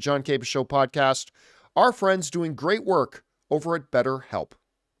episode of the John Campea Show podcast, our friends doing great work over at BetterHelp.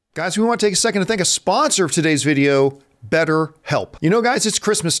 Guys, we want to take a second to thank a sponsor of today's video, BetterHelp. You know, guys, it's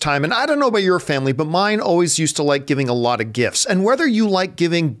Christmas time, and I don't know about your family, but mine always used to like giving a lot of gifts. And whether you like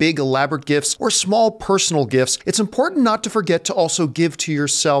giving big, elaborate gifts or small, personal gifts, it's important not to forget to also give to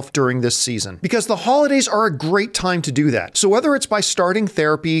yourself during this season, because the holidays are a great time to do that. So whether it's by starting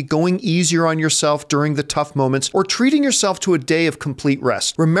therapy, going easier on yourself during the tough moments, or treating yourself to a day of complete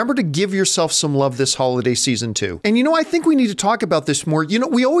rest, remember to give yourself some love this holiday season too. And you know, I think we need to talk about this more. You know,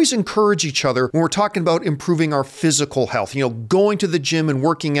 we always encourage each other when we're talking about improving our physical health, you know, going to the gym and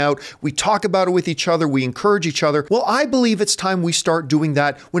working out. We talk about it with each other. We encourage each other. Well, I believe it's time we start doing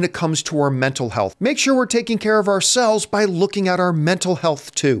that when it comes to our mental health. Make sure we're taking care of ourselves by looking at our mental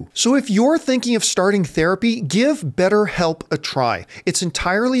health too. So if you're thinking of starting therapy, give BetterHelp a try. It's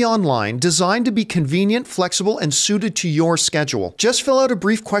entirely online, designed to be convenient, flexible, and suited to your schedule. Just fill out a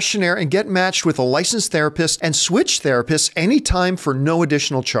brief questionnaire and get matched with a licensed therapist and switch therapists anytime for no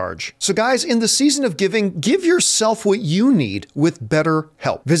additional charge. So guys, in the season of giving, give yourself what you need with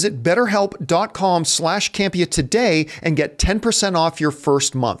BetterHelp. Visit betterhelp.com/Campea today and get 10% off your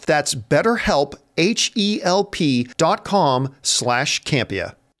first month. That's BetterHelp,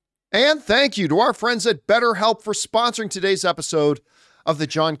 HELP.com/Campea. And thank you to our friends at BetterHelp for sponsoring today's episode of the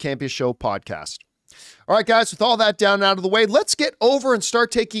John Campea Show podcast. All right, guys, with all that down and out of the way, let's get over and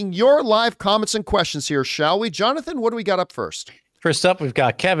start taking your live comments and questions here, shall we? Jonathan, what do we got up first? First up, we've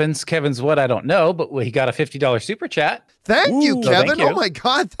got Kevin's what I don't know, but he got a $50 super chat. Thank you, Kevin. Thank you. Oh my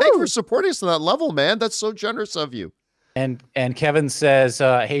God. Thanks for supporting us on that level, man. That's so generous of you. And Kevin says,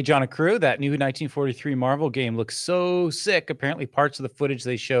 hey, John and crew, that new 1943 Marvel game looks so sick. Apparently parts of the footage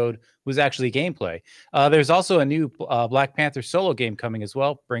they showed was actually gameplay. There's also a new Black Panther solo game coming as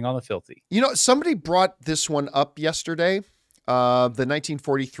well. Bring on the filthy. You know, somebody brought this one up yesterday, the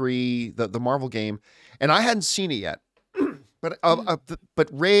 1943, the Marvel game, and I hadn't seen it yet. But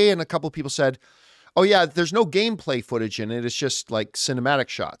Ray and a couple of people said, oh yeah, there's no gameplay footage in it. It's just like cinematic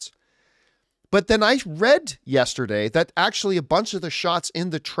shots. But then I read yesterday that actually a bunch of the shots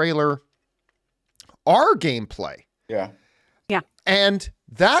in the trailer are gameplay. Yeah. Yeah. And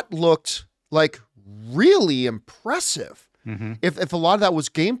that looked like really impressive. Mm-hmm. If a lot of that was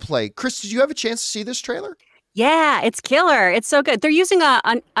gameplay. Chris, did you have a chance to see this trailer? Yeah, it's killer. It's so good. They're using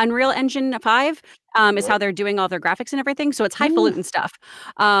Unreal Engine 5 is how they're doing all their graphics and everything. So it's highfalutin stuff.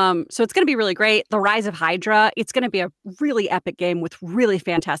 So it's going to be really great. The Rise of Hydra, it's going to be a really epic game with really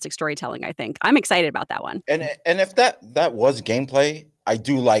fantastic storytelling, I think. I'm excited about that one. And if that was gameplay, I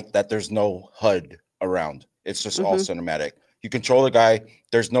do like that there's no HUD around. It's just all cinematic. You control the guy.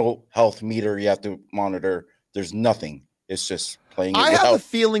 There's no health meter you have to monitor. There's nothing. It's just playing. I have a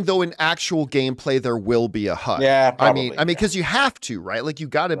feeling, though, in actual gameplay, there will be a HUD. Yeah, probably. I mean, because you have to, right? Like, you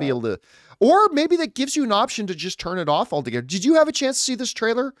got to be able to, or maybe that gives you an option to just turn it off altogether. Did you have a chance to see this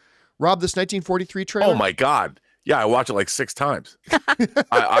trailer, Rob? This 1943 trailer? Oh my God! Yeah, I watched it like 6 times.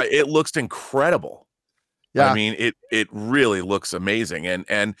 It looks incredible. Yeah, I mean, it really looks amazing,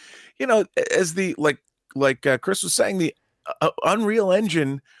 and you know, as the like Chris was saying, the Unreal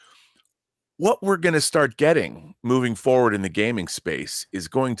Engine. What we're going to start getting moving forward in the gaming space is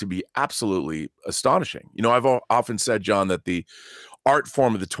going to be absolutely astonishing. You know, I've often said, John, that the art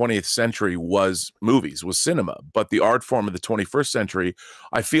form of the 20th century was movies, was cinema, but the art form of the 21st century,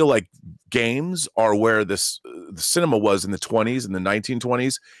 I feel like games are where the cinema was in the 20s and the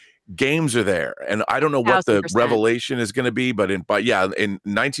 1920s. Games are there, and I don't know what the revelation is going to be, but in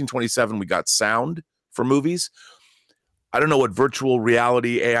 1927 we got sound for movies. I don't know what virtual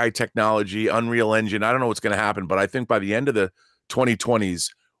reality, AI technology, Unreal Engine, I don't know what's going to happen, but I think by the end of the 2020s,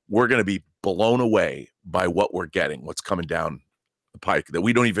 we're going to be blown away by what we're getting, what's coming down the pike, that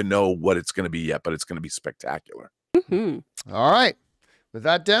we don't even know what it's going to be yet, but it's going to be spectacular. All right. With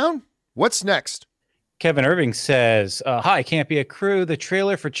that down, what's next? Kevin Irving says, hi, Campea crew. The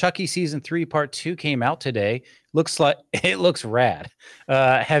trailer for Chucky Season 3 Part 2 came out today. Looks like it looks rad.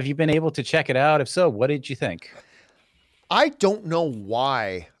 Have you been able to check it out? If so, what did you think? I don't know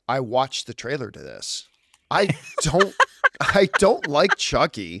why I watched the trailer to this. I don't like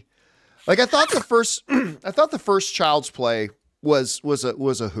Chucky. Like, I thought the first Child's Play was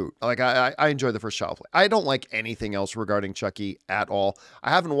a hoot. Like, I enjoyed the first Child's Play. I don't like anything else regarding Chucky at all. I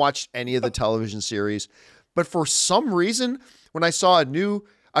haven't watched any of the television series, but for some reason, when I saw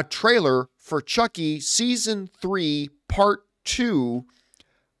a trailer for Chucky Season 3 Part 2,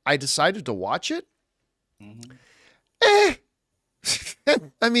 I decided to watch it.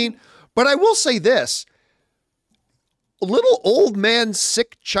 I mean, but I will say this. Little old man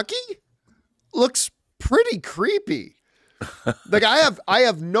sick Chucky looks pretty creepy. Like I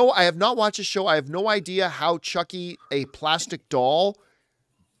have not watched the show. I have no idea how Chucky, a plastic doll,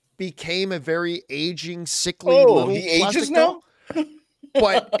 became a very aging, sickly little plastic doll.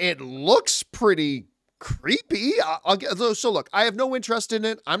 But it looks pretty creepy. So look, I have no interest in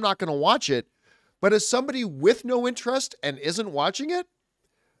it. I'm not going to watch it. But as somebody with no interest and isn't watching it,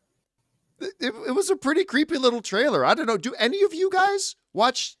 it was a pretty creepy little trailer. I don't know. Do any of you guys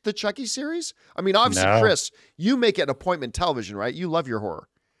watch the Chucky series? I mean, obviously, no. Chris, you make it appointment television, right? You love your horror.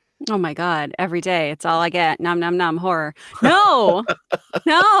 Oh my God. Every day. It's all I get. Nom, nom, nom, horror. No,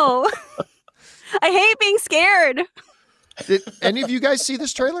 no. I hate being scared. Did any of you guys see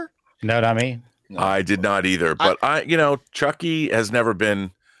this trailer? No, not me. No. I did not either. But Chucky has never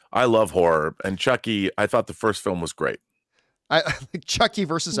been, I love horror. And Chucky, I thought the first film was great. I like Chucky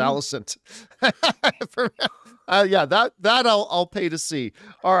versus Allison. Yeah, that I'll pay to see.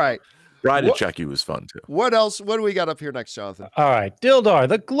 All right. Bride of Chucky was fun too. What else? What do we got up here next, Jonathan? All right, Dildar,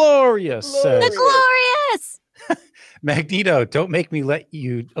 the glorious. The glorious. Magneto, don't make me let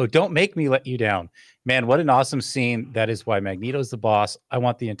you down. Man, what an awesome scene. That is why Magneto's the boss. I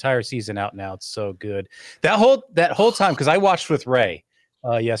want the entire season out now. It's so good. That whole time, because I watched with Ray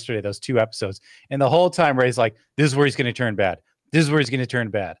yesterday, those 2 episodes, and the whole time Ray's like, this is where he's going to turn bad. This is where he's going to turn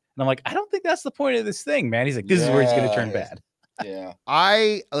bad. And I'm like, I don't think that's the point of this thing, man. He's like, this is where he's going to turn bad. Yeah.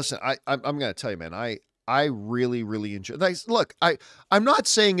 I'm going to tell you, man, I really, really enjoy. Like, look, I'm not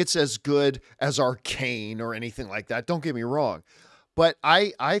saying it's as good as Arcane or anything like that. Don't get me wrong. But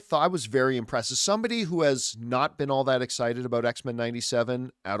I thought I was very impressed. As somebody who has not been all that excited about X-Men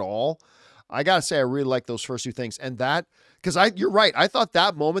 97 at all, I got to say I really like those first 2 things. And that, because you're right. I thought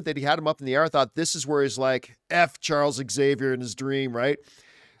that moment that he had him up in the air, I thought this is where he's like, F Charles Xavier in his dream, right?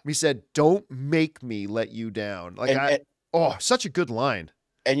 He said, don't make me let you down. Like, such a good line.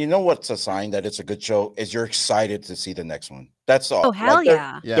 And you know what's a sign that it's a good show is you're excited to see the next one. That's all. Oh, hell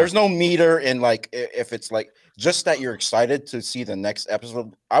yeah. There's no meter in like, if it's like just that you're excited to see the next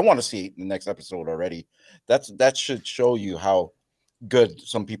episode. I want to see the next episode already. That should show you how good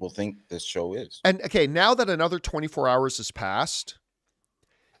some people think this show is. And okay, now that another 24 hours has passed,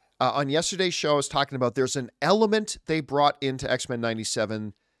 on yesterday's show, I was talking about there's an element they brought into X-Men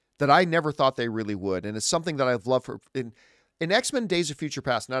 97 that I never thought they really would. And it's something that I've loved in X-Men Days of Future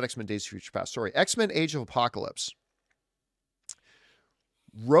Past, not X-Men Days of Future Past, sorry, X-Men Age of Apocalypse.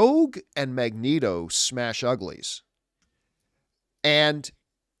 Rogue and Magneto smash uglies. And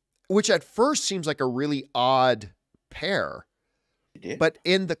which at first seems like a really odd pair. But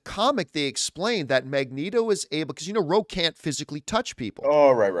in the comic, they explain that Magneto is able, because Rogue can't physically touch people.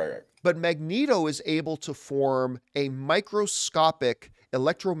 Oh, right. But Magneto is able to form a microscopic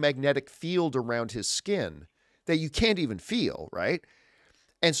electromagnetic field around his skin that you can't even feel, right?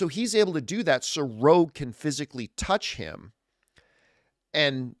 And so he's able to do that so Rogue can physically touch him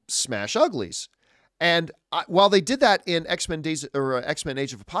and smash uglies. And while they did that in X-Men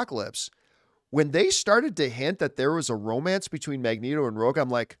Age of Apocalypse, when they started to hint that there was a romance between Magneto and Rogue, I'm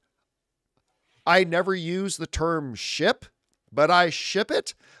like, I never use the term ship, but I ship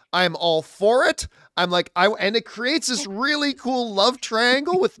it. I'm all for it. I'm like, and it creates this really cool love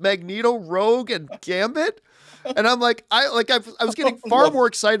triangle with Magneto, Rogue, and Gambit. And I'm like, I was getting far more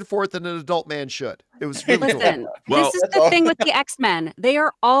excited for it than an adult man should. It was really cool. This is the thing with the X-Men. They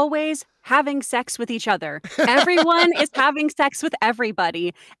are always having sex with each other. Everyone is having sex with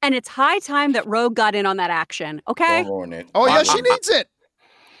everybody. And it's high time that Rogue got in on that action. Okay? Oh, yeah, she needs it.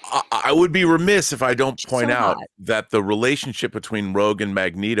 I would be remiss if I don't point out that the relationship between Rogue and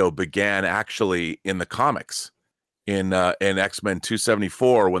Magneto began actually in the comics. In X-Men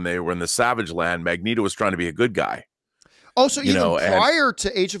 274, when they were in the Savage Land, Magneto was trying to be a good guy. Oh, so even prior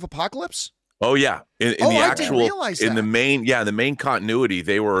to Age of Apocalypse? Oh yeah, in the actual, in the main continuity,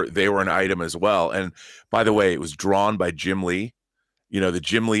 they were an item as well. And by the way, it was drawn by Jim Lee. The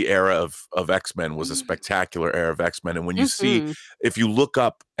Jim Lee era of X-Men was a spectacular era of X-Men. And when you see, if you look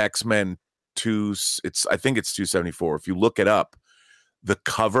up X-Men 2, I think it's 274. If you look it up, the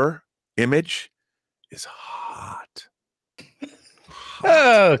cover image is hot.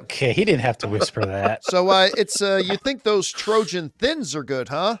 Okay, he didn't have to whisper that. So it's you think those Trojan thins are good,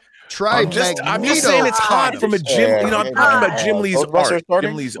 huh? I'm just saying it's hot from a Jim. I'm talking about Jim Lee's art.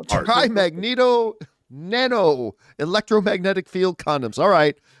 Jim Lee's art. Try Magneto Nano electromagnetic field condoms. All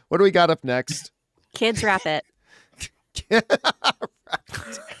right, what do we got up next? Kids, wrap it.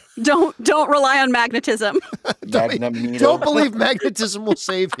 Don't rely on magnetism. Don't believe magnetism will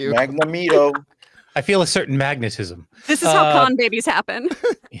save you. Magneto. I feel a certain magnetism. This is how con babies happen.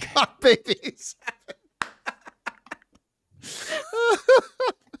 Con babies.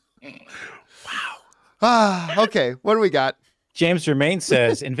 Wow. Okay, what do we got? James Germain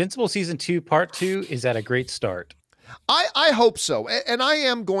says, Invincible Season 2 Part 2 is at a great start. I hope so, and I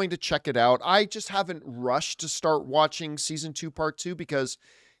am going to check it out. I just haven't rushed to start watching Season 2 Part 2 because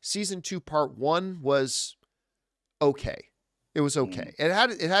Season 2 Part 1 was okay. It was okay. It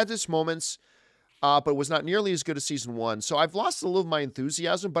had its moments, but it was not nearly as good as Season 1. So I've lost a little of my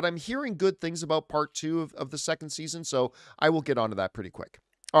enthusiasm, but I'm hearing good things about Part 2 of the second season, so I will get onto that pretty quick.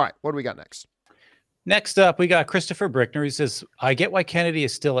 All right, what do we got next? Next up, we got Christopher Brickner. He says, I get why Kennedy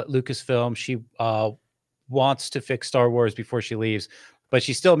is still at Lucasfilm. She wants to fix Star Wars before she leaves, but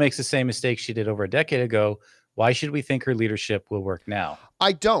she still makes the same mistakes she did over a decade ago. Why should we think her leadership will work now?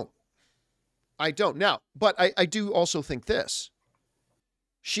 I don't now, but I do also think this.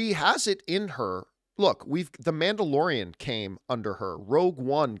 She has it in her. Look, The Mandalorian came under her. Rogue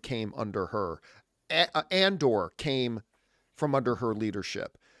One came under her. Andor came from under her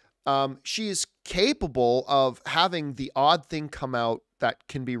leadership. She is capable of having the odd thing come out that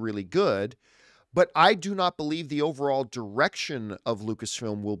can be really good, but I do not believe the overall direction of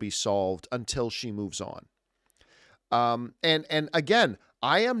Lucasfilm will be solved until she moves on. And again,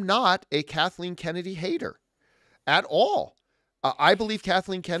 I am not a Kathleen Kennedy hater at all. I believe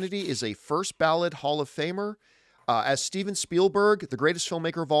Kathleen Kennedy is a first ballot Hall of Famer. As Steven Spielberg, the greatest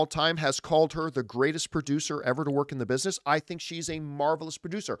filmmaker of all time, has called her the greatest producer ever to work in the business, I think she's a marvelous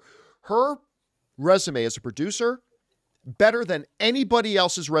producer. Her resume as a producer, better than anybody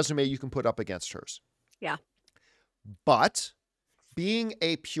else's resume you can put up against hers. Yeah. But being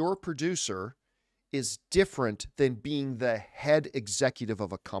a pure producer is different than being the head executive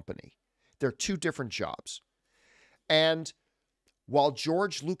of a company. They're two different jobs. And while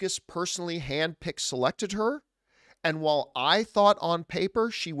George Lucas personally handpicked selected her, and while I thought on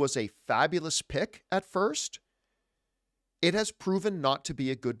paper she was a fabulous pick at first, it has proven not to be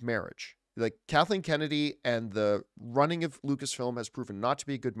a good marriage. Like Kathleen Kennedy and the running of Lucasfilm has proven not to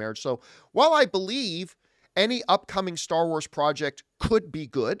be a good marriage. So while I believe any upcoming Star Wars project could be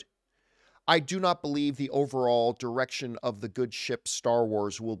good, I do not believe the overall direction of the good ship Star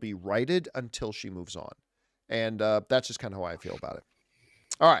Wars will be righted until she moves on. And that's just kind of how I feel about it.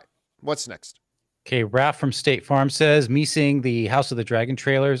 All right, what's next? Okay, Raph from State Farm says, me seeing the House of the Dragon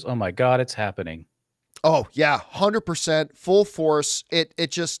trailers, oh my God, it's happening. Oh, yeah, 100%, full force. It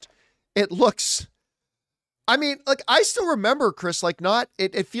looks, I mean, like, I still remember, Chris, like,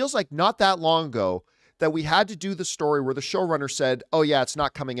 it feels like not that long ago that we had to do the story where the showrunner said, oh, yeah, it's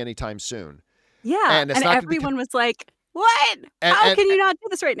not coming anytime soon. Yeah, and everyone was like, what? How can you not do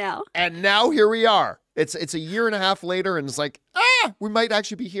this right now? And now here we are. It's a year and a half later, and it's like, we might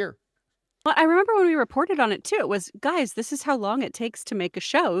actually be here. Well, I remember when we reported on it too, it was, guys, this is how long it takes to make a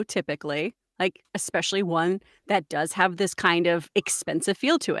show typically, like especially one that does have this kind of expensive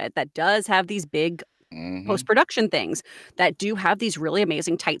feel to it, that does have these big post-production things, that do have these really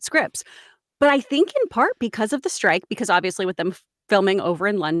amazing tight scripts. But I think in part because of the strike, because obviously with them filming over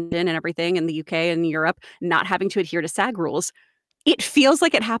in London and everything in the UK and Europe, not having to adhere to SAG rules, it feels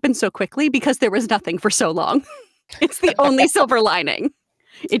like it happened so quickly because there was nothing for so long. It's the only silver lining.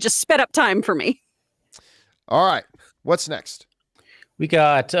 It just sped up time for me. All right. What's next? We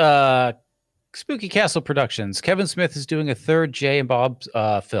got Spooky Castle Productions. Kevin Smith is doing a third Jay and Bob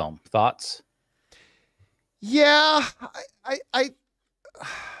film. Thoughts? Yeah.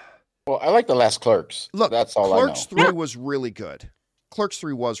 Well, I like the last Clerks. Look, that's all Clerks I know. 3 was really good. Clerks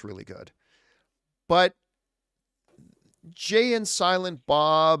 3 was really good. But Jay and Silent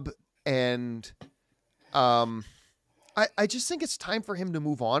Bob and I just think it's time for him to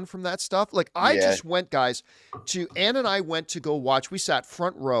move on from that stuff. Like I just went, guys, Ann and I went to go watch. We sat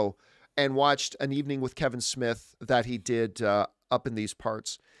front row and watched An Evening with Kevin Smith that he did up in these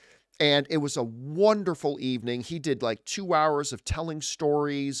parts. And it was a wonderful evening. He did like 2 hours of telling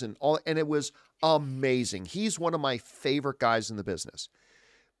stories and all, and it was amazing. He's one of my favorite guys in the business.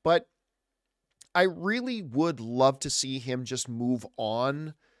 But I really would love to see him just move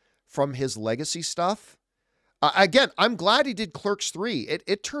on from his legacy stuff. Again, I'm glad he did Clerks 3.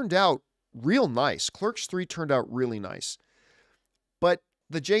 It turned out real nice. Clerks 3 turned out really nice. But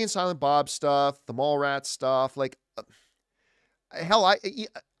the Jay and Silent Bob stuff, the Mallrats stuff, like, hell,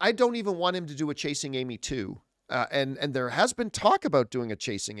 I don't even want him to do a Chasing Amy 2. And there has been talk about doing a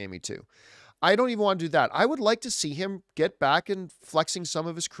Chasing Amy 2. I don't even want to do that. I would like to see him get back and flexing some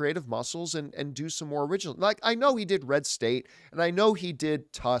of his creative muscles and do some more original. Like, I know he did Red State, and I know he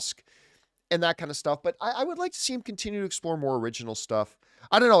did Tusk, and that kind of stuff. But I would like to see him continue to explore more original stuff.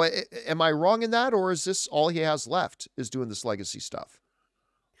 I don't know. Am I wrong in that, or is this all he has left is doing this legacy stuff?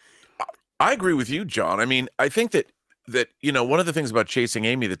 I agree with you, John. I mean, I think that you know, one of the things about Chasing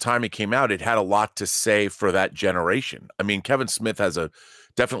Amy, the time it came out, it had a lot to say for that generation. I mean, Kevin Smith has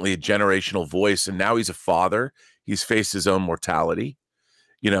definitely a generational voice, and now he's a father. He's faced his own mortality.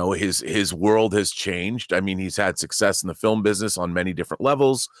 You know, his world has changed. I mean, he's had success in the film business on many different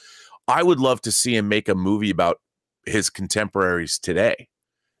levels. I would love to see him make a movie about his contemporaries today.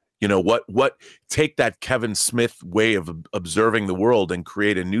 You know, what take that Kevin Smith way of observing the world and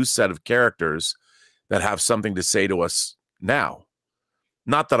create a new set of characters that have something to say to us now.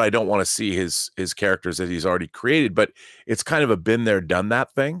 Not that I don't want to see his characters that he's already created, but it's kind of a been there, done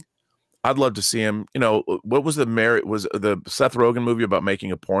that thing. I'd love to see him. You know, what was the Seth Rogen movie about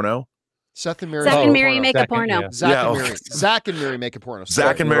making a porno? Zach and Mary make a porno. Zach and Mary make a porno.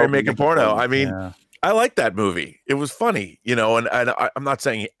 Zach and Mary make a porno. I mean, I like that movie. It was funny, you know, and I'm not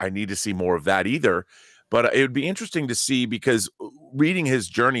saying I need to see more of that either, but it would be interesting to see, because reading his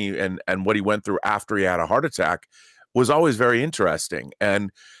journey and what he went through after he had a heart attack was always very interesting. And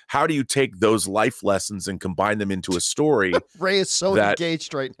how do you take those life lessons and combine them into a story?Ray is so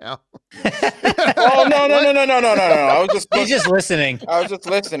engaged right now. Oh, no. He's just listening. I was just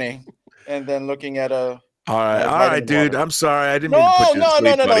listening and then looking at a. All right, dude. I'm sorry. I didn't mean to put you to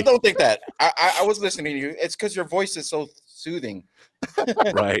sleep, no. Don't think that. I was listening to you. It's because your voice is so soothing.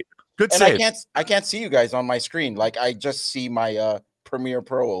 Right. Good and save. I can't see you guys on my screen. Like, I just see my Premiere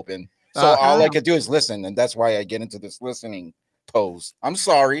Pro open. So all I could do is listen, and that's why I get into this listening pose. I'm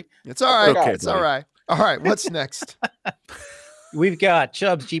sorry. It's all right. Okay, it's all right. All right. What's next? We've got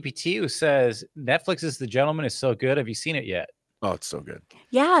Chubbs GPT, who says Netflix's The Gentleman is so good. Have you seen it yet? Oh, it's so good.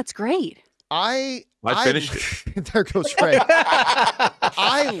 Yeah, it's great. I finished it. There goes Ray.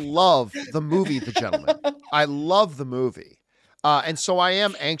 I love the movie The Gentleman. I love the movie. And so I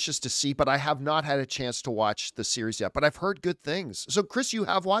am anxious to see, but I have not had a chance to watch the series yet. But I've heard good things. So, Chris, you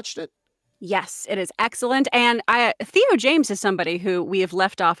have watched it? Yes, it is excellent. And Theo James is somebody who we have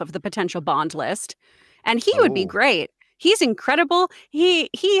left off of the potential Bond list. And he would be great. He's incredible. He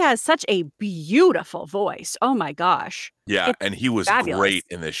has such a beautiful voice. Oh, my gosh. Yeah, and he was great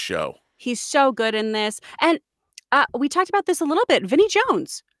in this show. He's so good in this. And we talked about this a little bit. Vinnie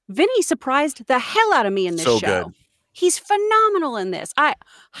Jones. Vinnie surprised the hell out of me in this show. Good. He's phenomenal in this. I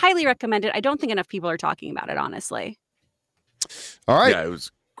highly recommend it. I don't think enough people are talking about it, honestly. All right. Yeah, it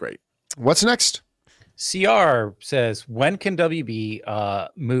was great. What's next? CR says, when can WB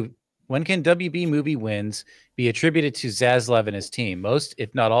movie wins be attributed to Zaslav and his team? Most,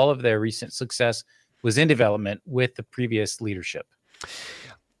 if not all, of their recent success was in development with the previous leadership.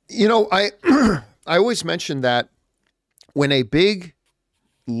 You know, I always mention that when a big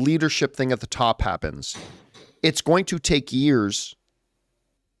leadership thing at the top happens, it's going to take years,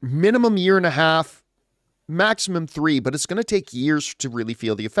 minimum year and a half, maximum 3, but it's going to take years to really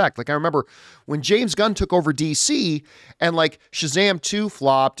feel the effect. Like, I remember when James Gunn took over DC and like Shazam 2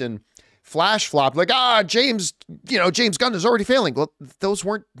 flopped and Flash flopped, like, James Gunn is already failing. Well,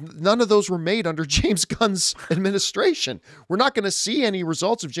 none of those were made under James Gunn's administration. We're not going to see any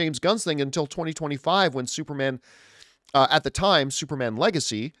results of James Gunn's thing until 2025 when Superman, at the time, Superman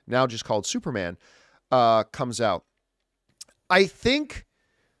Legacy, now just called Superman, comes out. I think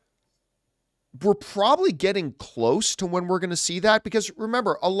we're probably getting close to when we're going to see that, because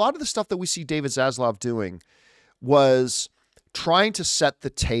remember, a lot of the stuff that we see David Zaslav doing was trying to set the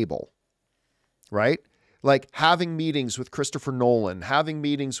table, right? Like having meetings with Christopher Nolan, having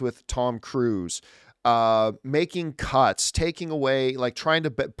meetings with Tom Cruise, making cuts, taking away, like trying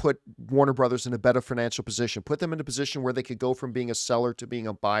to put Warner Brothers in a better financial position, put them in a position where they could go from being a seller to being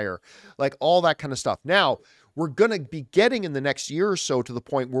a buyer, like all that kind of stuff. Now, we're going to be getting in the next year or so to the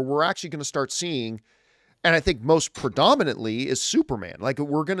point where we're actually going to start seeing, and I think most predominantly is Superman. Like,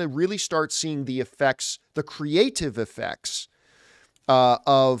 we're going to really start seeing the effects, the creative effects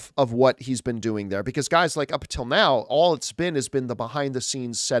of what he's been doing there. Because guys, like up until now, all it's been has been the behind the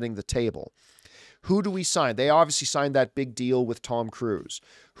scenes setting the table. Who do we sign? They obviously signed that big deal with Tom Cruise.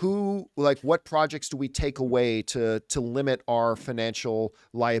 What projects do we take away to limit our financial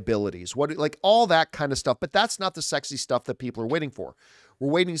liabilities? Like all that kind of stuff. But that's not the sexy stuff that people are waiting for. We're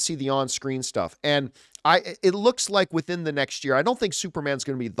waiting to see the on-screen stuff. And it looks like within the next year, I don't think Superman's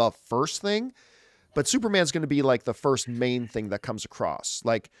going to be the first thing, but Superman's going to be like the first main thing that comes across.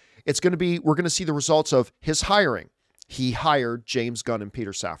 Like we're going to see the results of his hiring. He hired James Gunn and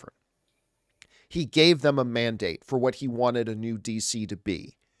Peter Safran. He gave them a mandate for what he wanted a new DC to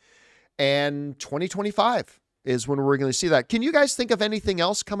be. And 2025 is when we're going to see that. Can you guys think of anything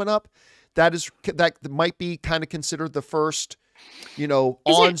else coming up that might be kind of considered the first you know,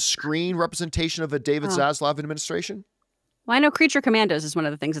 on-screen representation of a David Zaslav administration? Well, I know Creature Commandos is one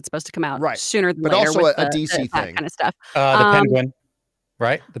of the things that's supposed to come out sooner than but later. Also with a DC thing. That kind of stuff. The Penguin,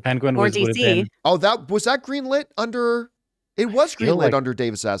 right? The Penguin would have been. Oh, that greenlit under. It was greenlit under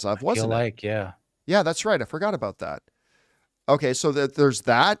David Zaslav, wasn't it? Yeah. Yeah, that's right. I forgot about that. Okay, so there's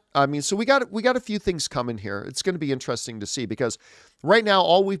that. I mean, so we got a few things coming here. It's going to be interesting to see because right now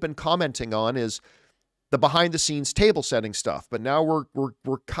all we've been commenting on is the behind the scenes table setting stuff, but now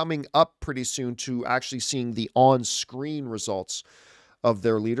we're coming up pretty soon to actually seeing the on-screen results of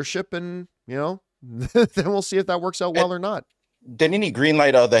their leadership, and you know, then we'll see if that works out well or not. Didn't he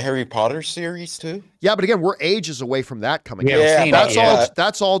greenlight the Harry Potter series too? Yeah, but again, we're ages away from that coming out. Yeah,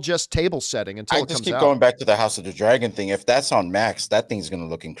 that's all just table setting until it comes out. I just keep going back to the House of the Dragon thing. If that's on Max, that thing's going to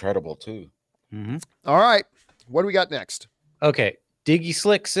look incredible too. All right, what do we got next? Okay. Diggy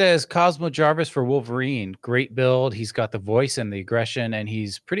Slick says Cosmo Jarvis for Wolverine. Great build. He's got the voice and the aggression, and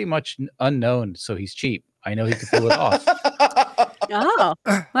he's pretty much unknown, so he's cheap. I know he can pull it off. Oh,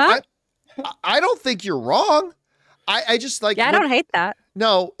 well, I don't think you're wrong. I just like. Yeah, I don't hate that.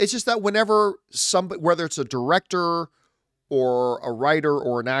 No, it's just that whenever somebody, whether it's a director or a writer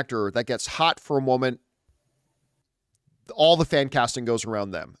or an actor that gets hot for a moment, all the fan casting goes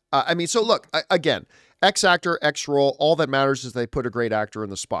around them. I mean, so look, again, X actor, X role, all that matters is they put a great actor in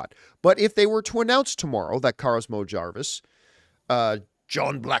the spot. But if they were to announce tomorrow that Cosmo Jarvis,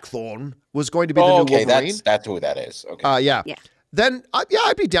 John Blackthorne, was going to be the new Wolverine. That's who that is. Okay. Yeah. Then,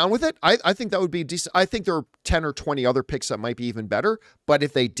 I'd be down with it. I think that would be decent. I think there are 10 or 20 other picks that might be even better. But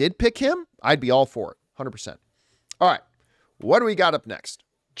if they did pick him, I'd be all for it. 100%. All right. What do we got up next?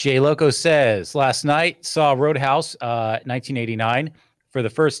 J Loco says, last night saw Roadhouse 1989 for the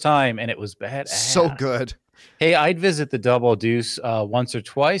first time, and it was badass. So good. Hey, I'd visit the Double Deuce once or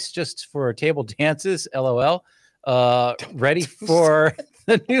twice just for table dances. LOL. Ready for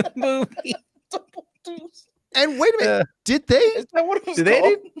the new movie. Double Deuce. And wait a minute, did they? Is that what it was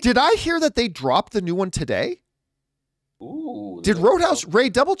called? Did I hear that they dropped the new one today? Ooh. Did Roadhouse, Ray,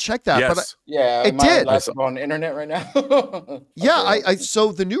 double check that? Yes. Yeah, it did. On the internet right now. Yeah,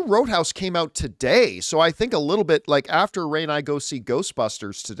 so the new Roadhouse came out today. So I think a little bit like after Ray and I go see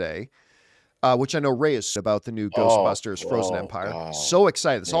Ghostbusters today, which I know Ray is about the new Ghostbusters Frozen Empire. God. So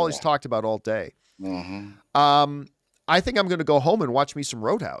excited. That's all he's talked about all day. I think I'm going to go home and watch me some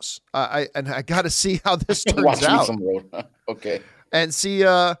Roadhouse. I got to see how this turns out. Okay. And see,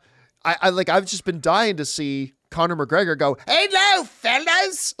 I've just been dying to see Conor McGregor go, "Hello,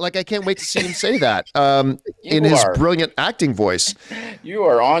 fellas!" Like I can't wait to see him say that in his brilliant acting voice. You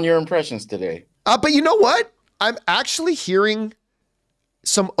are on your impressions today. But you know what? I'm actually hearing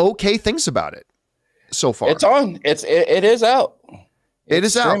some okay things about it so far. It's on. It is out. It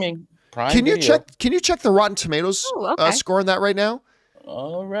is streaming. Out. Can you check the Rotten Tomatoes score on that right now?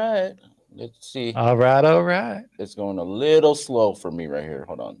 All right. Let's see. All right. It's going a little slow for me right here.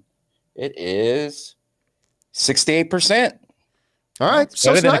 Hold on. It is 68%. All right.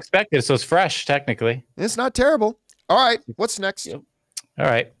 So better than expected. So it's fresh, technically. It's not terrible. All right. What's next? Yep. All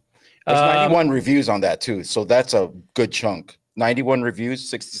right. There's 91 reviews on that too. So that's a good chunk. 91 reviews,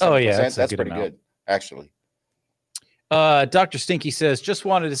 67%. Oh, yeah. That's pretty good, actually. Dr. Stinky says, just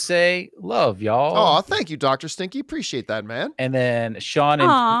wanted to say love, y'all. Oh, thank you, Dr. Stinky. Appreciate that, man. And then Sean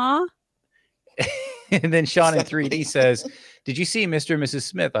and 3D says, did you see Mr. and Mrs.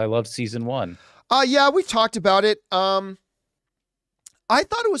 Smith? I loved season 1. Yeah, we've talked about it. I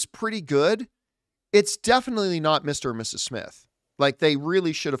thought it was pretty good. It's definitely not Mr. and Mrs. Smith. Like they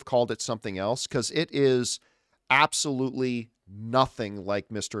really should have called it something else because it is absolutely nothing like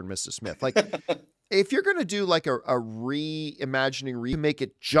Mr. and Mrs. Smith. Like if you're going to do like a reimagining, make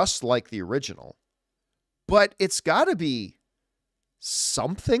it just like the original, but it's got to be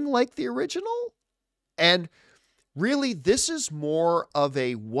something like the original. And really, this is more of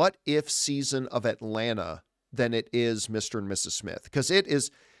a what if season of Atlanta than it is Mr. and Mrs. Smith. Because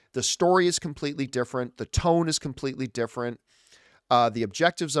the story is completely different. The tone is completely different. The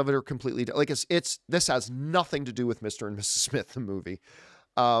objectives of it are completely like this has nothing to do with Mr. and Mrs. Smith, the movie.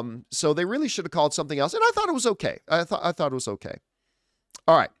 So they really should have called something else. And I thought it was okay. I thought it was okay.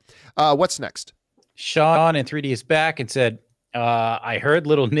 All right. What's next? Sean in 3D is back and said, I heard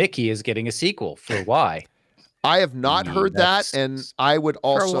Little Nicky is getting a sequel. For why? I have not heard that, and I would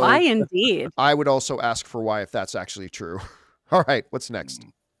also... For why, indeed. I would also ask for why, if that's actually true. All right, what's next?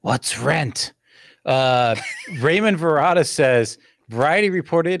 What's Rent? Raymond Verada says, Variety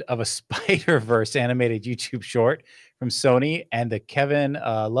reported of a Spider-Verse animated YouTube short from Sony and the Kevin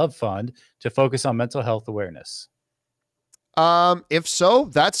Love Fund to focus on mental health awareness. If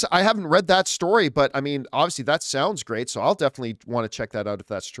so, I haven't read that story, but I mean, obviously that sounds great. So I'll definitely want to check that out if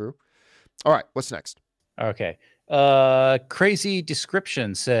that's true. All right. What's next? Okay. Crazy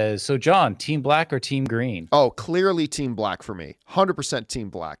Description says, so John, Team Black or Team Green? Oh, clearly Team Black for me. 100% Team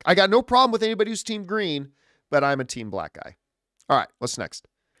Black. I got no problem with anybody who's Team Green, but I'm a Team Black guy. All right. What's next?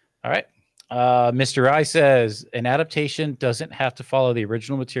 All right. Mr. I says, an adaptation doesn't have to follow the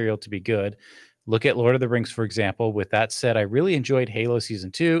original material to be good. Look at Lord of the Rings, for example. With that said, I really enjoyed Halo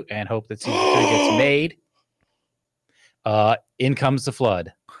Season 2 and hope that Season 3 gets made. In Comes the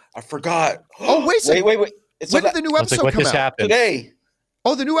Flood. I forgot. Oh, wait. When did the new episode come out? Happened? Today.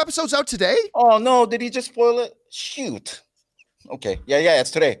 Oh, the new episode's out today? Oh, no. Did he just spoil it? Shoot. Okay. Yeah,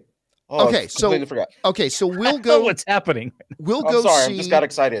 it's today. Oh, okay, I completely forgot. Okay, so we'll go. What's happening? We'll go sorry, see. I just got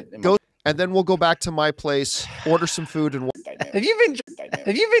excited. And then we'll go back to my place, order some food, and Have you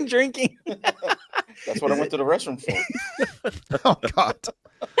been drinking? That's what I went to the restroom for. Oh God.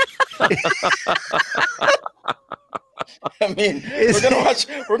 I mean,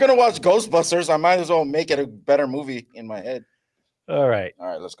 we're gonna watch Ghostbusters. I might as well make it a better movie in my head. All right,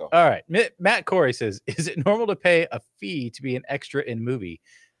 let's go. All right, Matt Corey says, is it normal to pay a fee to be an extra in a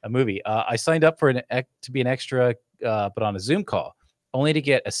movie? I signed up for to be an extra, but on a Zoom call, only to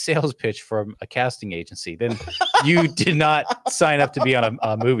get a sales pitch from a casting agency. Then you did not sign up to be on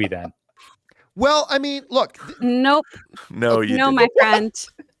a movie then. Well, I mean, look. Nope. No, you no, didn't. my friend.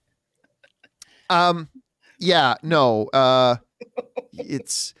 Yeah, no.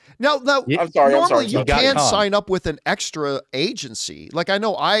 It's no. I'm sorry. Normally, you can sign up with an extra agency. Like I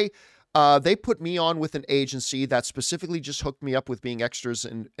know they put me on with an agency that specifically just hooked me up with being extras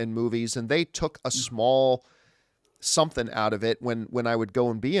in movies, and they took a small something out of it when I would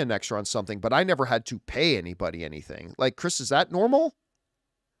go and be an extra on something, but I never had to pay anybody anything. Like, Chris, is that normal?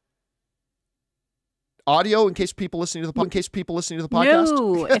 Audio in case people listening to the podcast.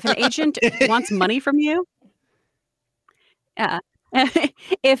 No, if an agent wants money from you,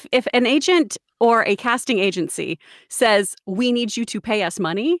 if an agent or a casting agency says we need you to pay us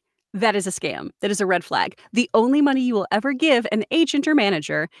money, that is a scam. That is a red flag. The only money you will ever give an agent or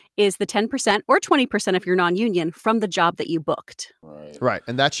manager is the 10% or 20% if you're non-union from the job that you booked. Right.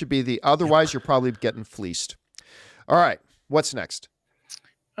 And that should be otherwise you're probably getting fleeced. All right. What's next?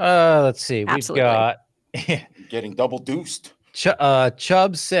 Let's see. Absolutely. We've got getting double deuced.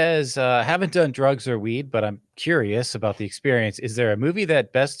 Chubb says, haven't done drugs or weed, but I'm curious about the experience. Is there a movie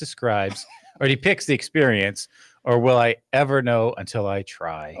that best describes or depicts the experience, or will I ever know until I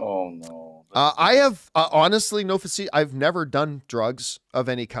try? Oh, no. I have honestly, I've never done drugs of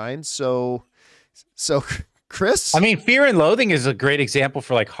any kind. So Chris? I mean, Fear and Loathing is a great example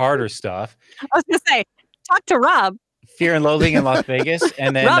for like harder stuff. I was going to say, talk to Rob. Fear and Loathing in Las Vegas.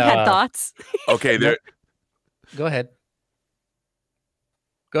 And then Rob had thoughts. Okay, there. Go ahead.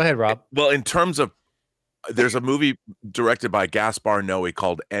 Go ahead, Rob. Well, in terms of, there's a movie directed by Gaspar Noé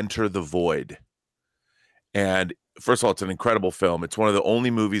called Enter the Void. And first of all, it's an incredible film. It's one of the only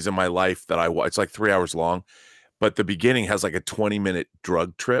movies in my life that I watch. It's like 3 hours long, but the beginning has like a 20-minute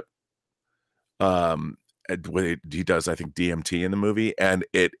drug trip. He does, I think, DMT in the movie, and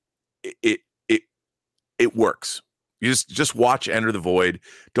it works. You just watch Enter the Void.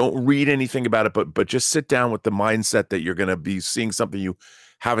 Don't read anything about it, but just sit down with the mindset that you're going to be seeing something you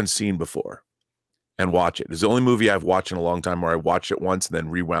haven't seen before and watch it. It's the only movie I've watched in a long time where I watched it once and then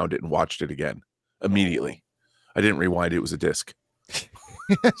rewound it and watched it again immediately. I didn't rewind it. It was a disc.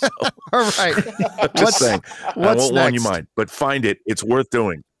 All right. Just saying. I won't warn you mine, but find it. It's worth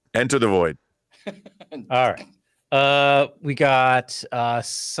doing. Enter the Void. All right. We got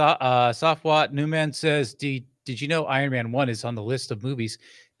Softwatt Newman says, did you know Iron Man 1 is on the list of movies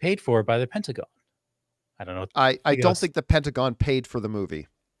paid for by the Pentagon? I don't know. I don't think the Pentagon paid for the movie.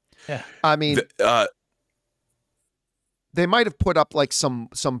 Yeah. I mean, they might have put up like some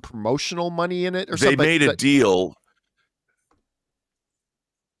promotional money in it or something. They made a deal.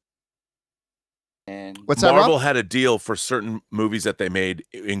 And what's that, Marvel Rob? had a deal for certain movies that they made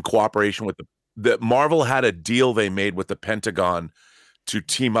in cooperation with the Marvel had a deal they made with the Pentagon to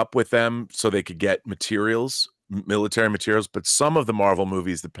team up with them so they could get materials, military materials. But some of the Marvel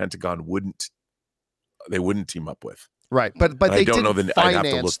movies, the Pentagon wouldn't team up with. Right, but they don't know didn't I'd have to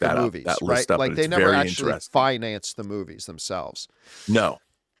finance look the that movies, up, that right? list up, Like they never actually financed the movies themselves. No.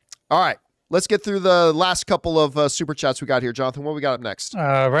 All right, let's get through the last couple of super chats we got here, Jonathan. What we got up next?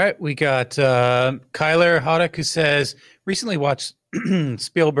 All right, we got Kyler Hodek, who says, recently watched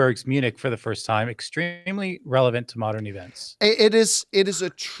Spielberg's Munich for the first time. Extremely relevant to modern events. It is a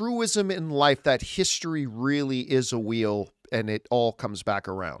truism in life that history really is a wheel, and it all comes back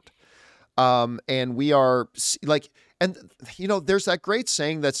around. And we are like, And, you know, there's that great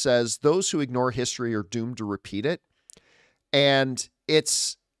saying that says those who ignore history are doomed to repeat it. And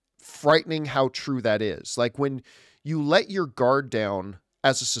it's frightening how true that is. Like when you let your guard down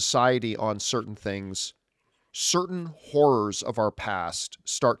as a society on certain things, certain horrors of our past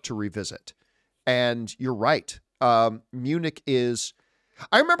start to revisit. And you're right. Munich is...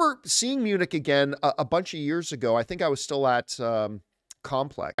 I remember seeing Munich again a bunch of years ago. I think I was still at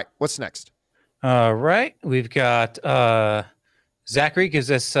Complex. Right, what's next? All right. We've got Zachary gives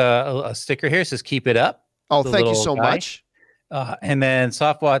us a sticker here. It says, keep it up. Oh, thank you so much. And then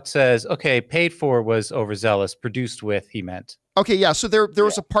Softwatch says, okay, paid for was overzealous. Produced with, he meant. Okay, yeah. So there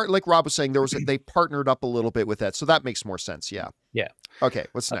was a part, like Rob was saying, they partnered up a little bit with that. So that makes more sense. Yeah. Yeah. Okay,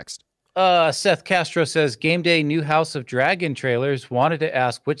 what's next? Seth Castro says, Game Day new House of Dragon trailers. Wanted to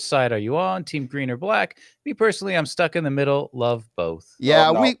ask, which side are you on, team green or black? Me personally, I'm stuck in the middle. Love both. Yeah,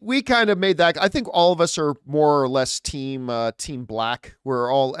 oh, no. we kind of made that. I think all of us are more or less team black. We're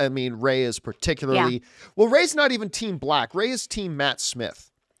all, I mean, Ray is particularly, well, Ray's not even team black. Ray is team Matt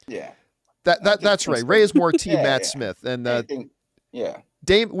Smith. Yeah. That's right. Ray is more team Matt Smith. And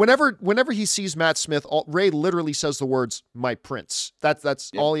Dame, whenever he sees Matt Smith, Ray literally says the words "my prince."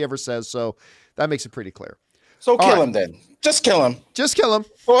 That's all he ever says. So that makes it pretty clear. So kill him then. Just kill him. Just kill him.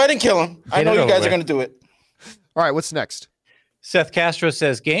 Go ahead and kill him. I know you guys are going to do it. All right. What's next? Seth Castro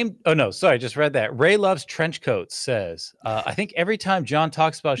says, oh no, sorry, just read that. Ray loves trench coats says, I think every time John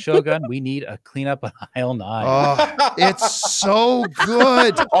talks about Shogun, we need a cleanup on aisle 9. Oh, it's so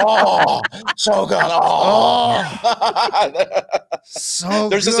good. Oh, Shogun. Oh. So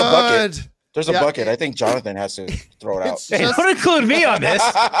There's good. just a bucket. There's a bucket. I think Jonathan has to throw it out. Hey, don't include me on this.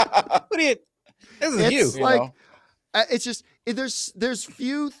 What are you? This is you. Like, it's just, there's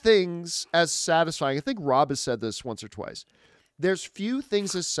few things as satisfying. I think Rob has said this once or twice. There's few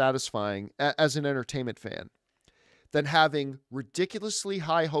things as satisfying as an entertainment fan than having ridiculously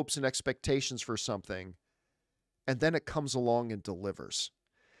high hopes and expectations for something, and then it comes along and delivers.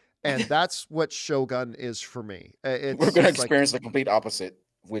 And that's what Shogun is for me. We're going to experience the complete opposite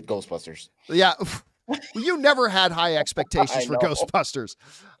with Ghostbusters. Yeah. You never had high expectations for Ghostbusters.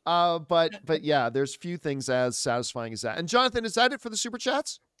 But yeah, there's few things as satisfying as that. And Jonathan, is that it for the Super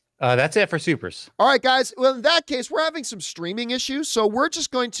Chats? That's it for supers. All right, guys. Well, in that case, we're having some streaming issues, so we're just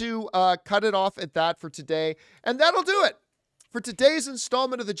going to cut it off at that for today, and that'll do it for today's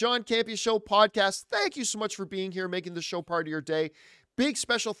installment of the John Campea Show podcast. Thank you so much for being here, making the show part of your day. Big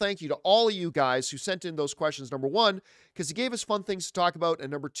special thank you to all of you guys who sent in those questions. Number one, because you gave us fun things to talk about,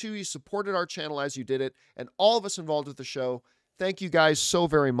 and number two, you supported our channel as you did it, and all of us involved with the show. Thank you guys so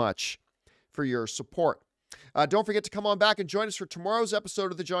very much for your support. Don't forget to come on back and join us for tomorrow's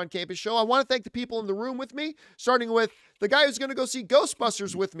episode of the John Campea Show. I want to thank the people in the room with me, starting with the guy who's going to go see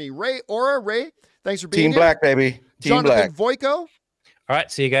Ghostbusters with me, Ray Ora. Ray, thanks for being Team here. Black, baby. Team Jonathan Black. Voico. All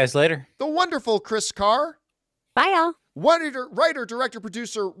right, see you guys later. The wonderful Chris Carr. Bye, y'all. Writer, director,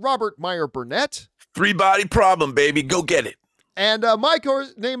 producer, Robert Meyer Burnett. 3-body problem, baby. Go get it. And my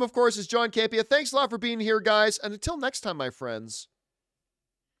name, of course, is John Campea. Thanks a lot for being here, guys. And until next time, my friends,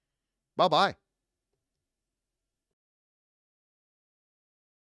 bye-bye.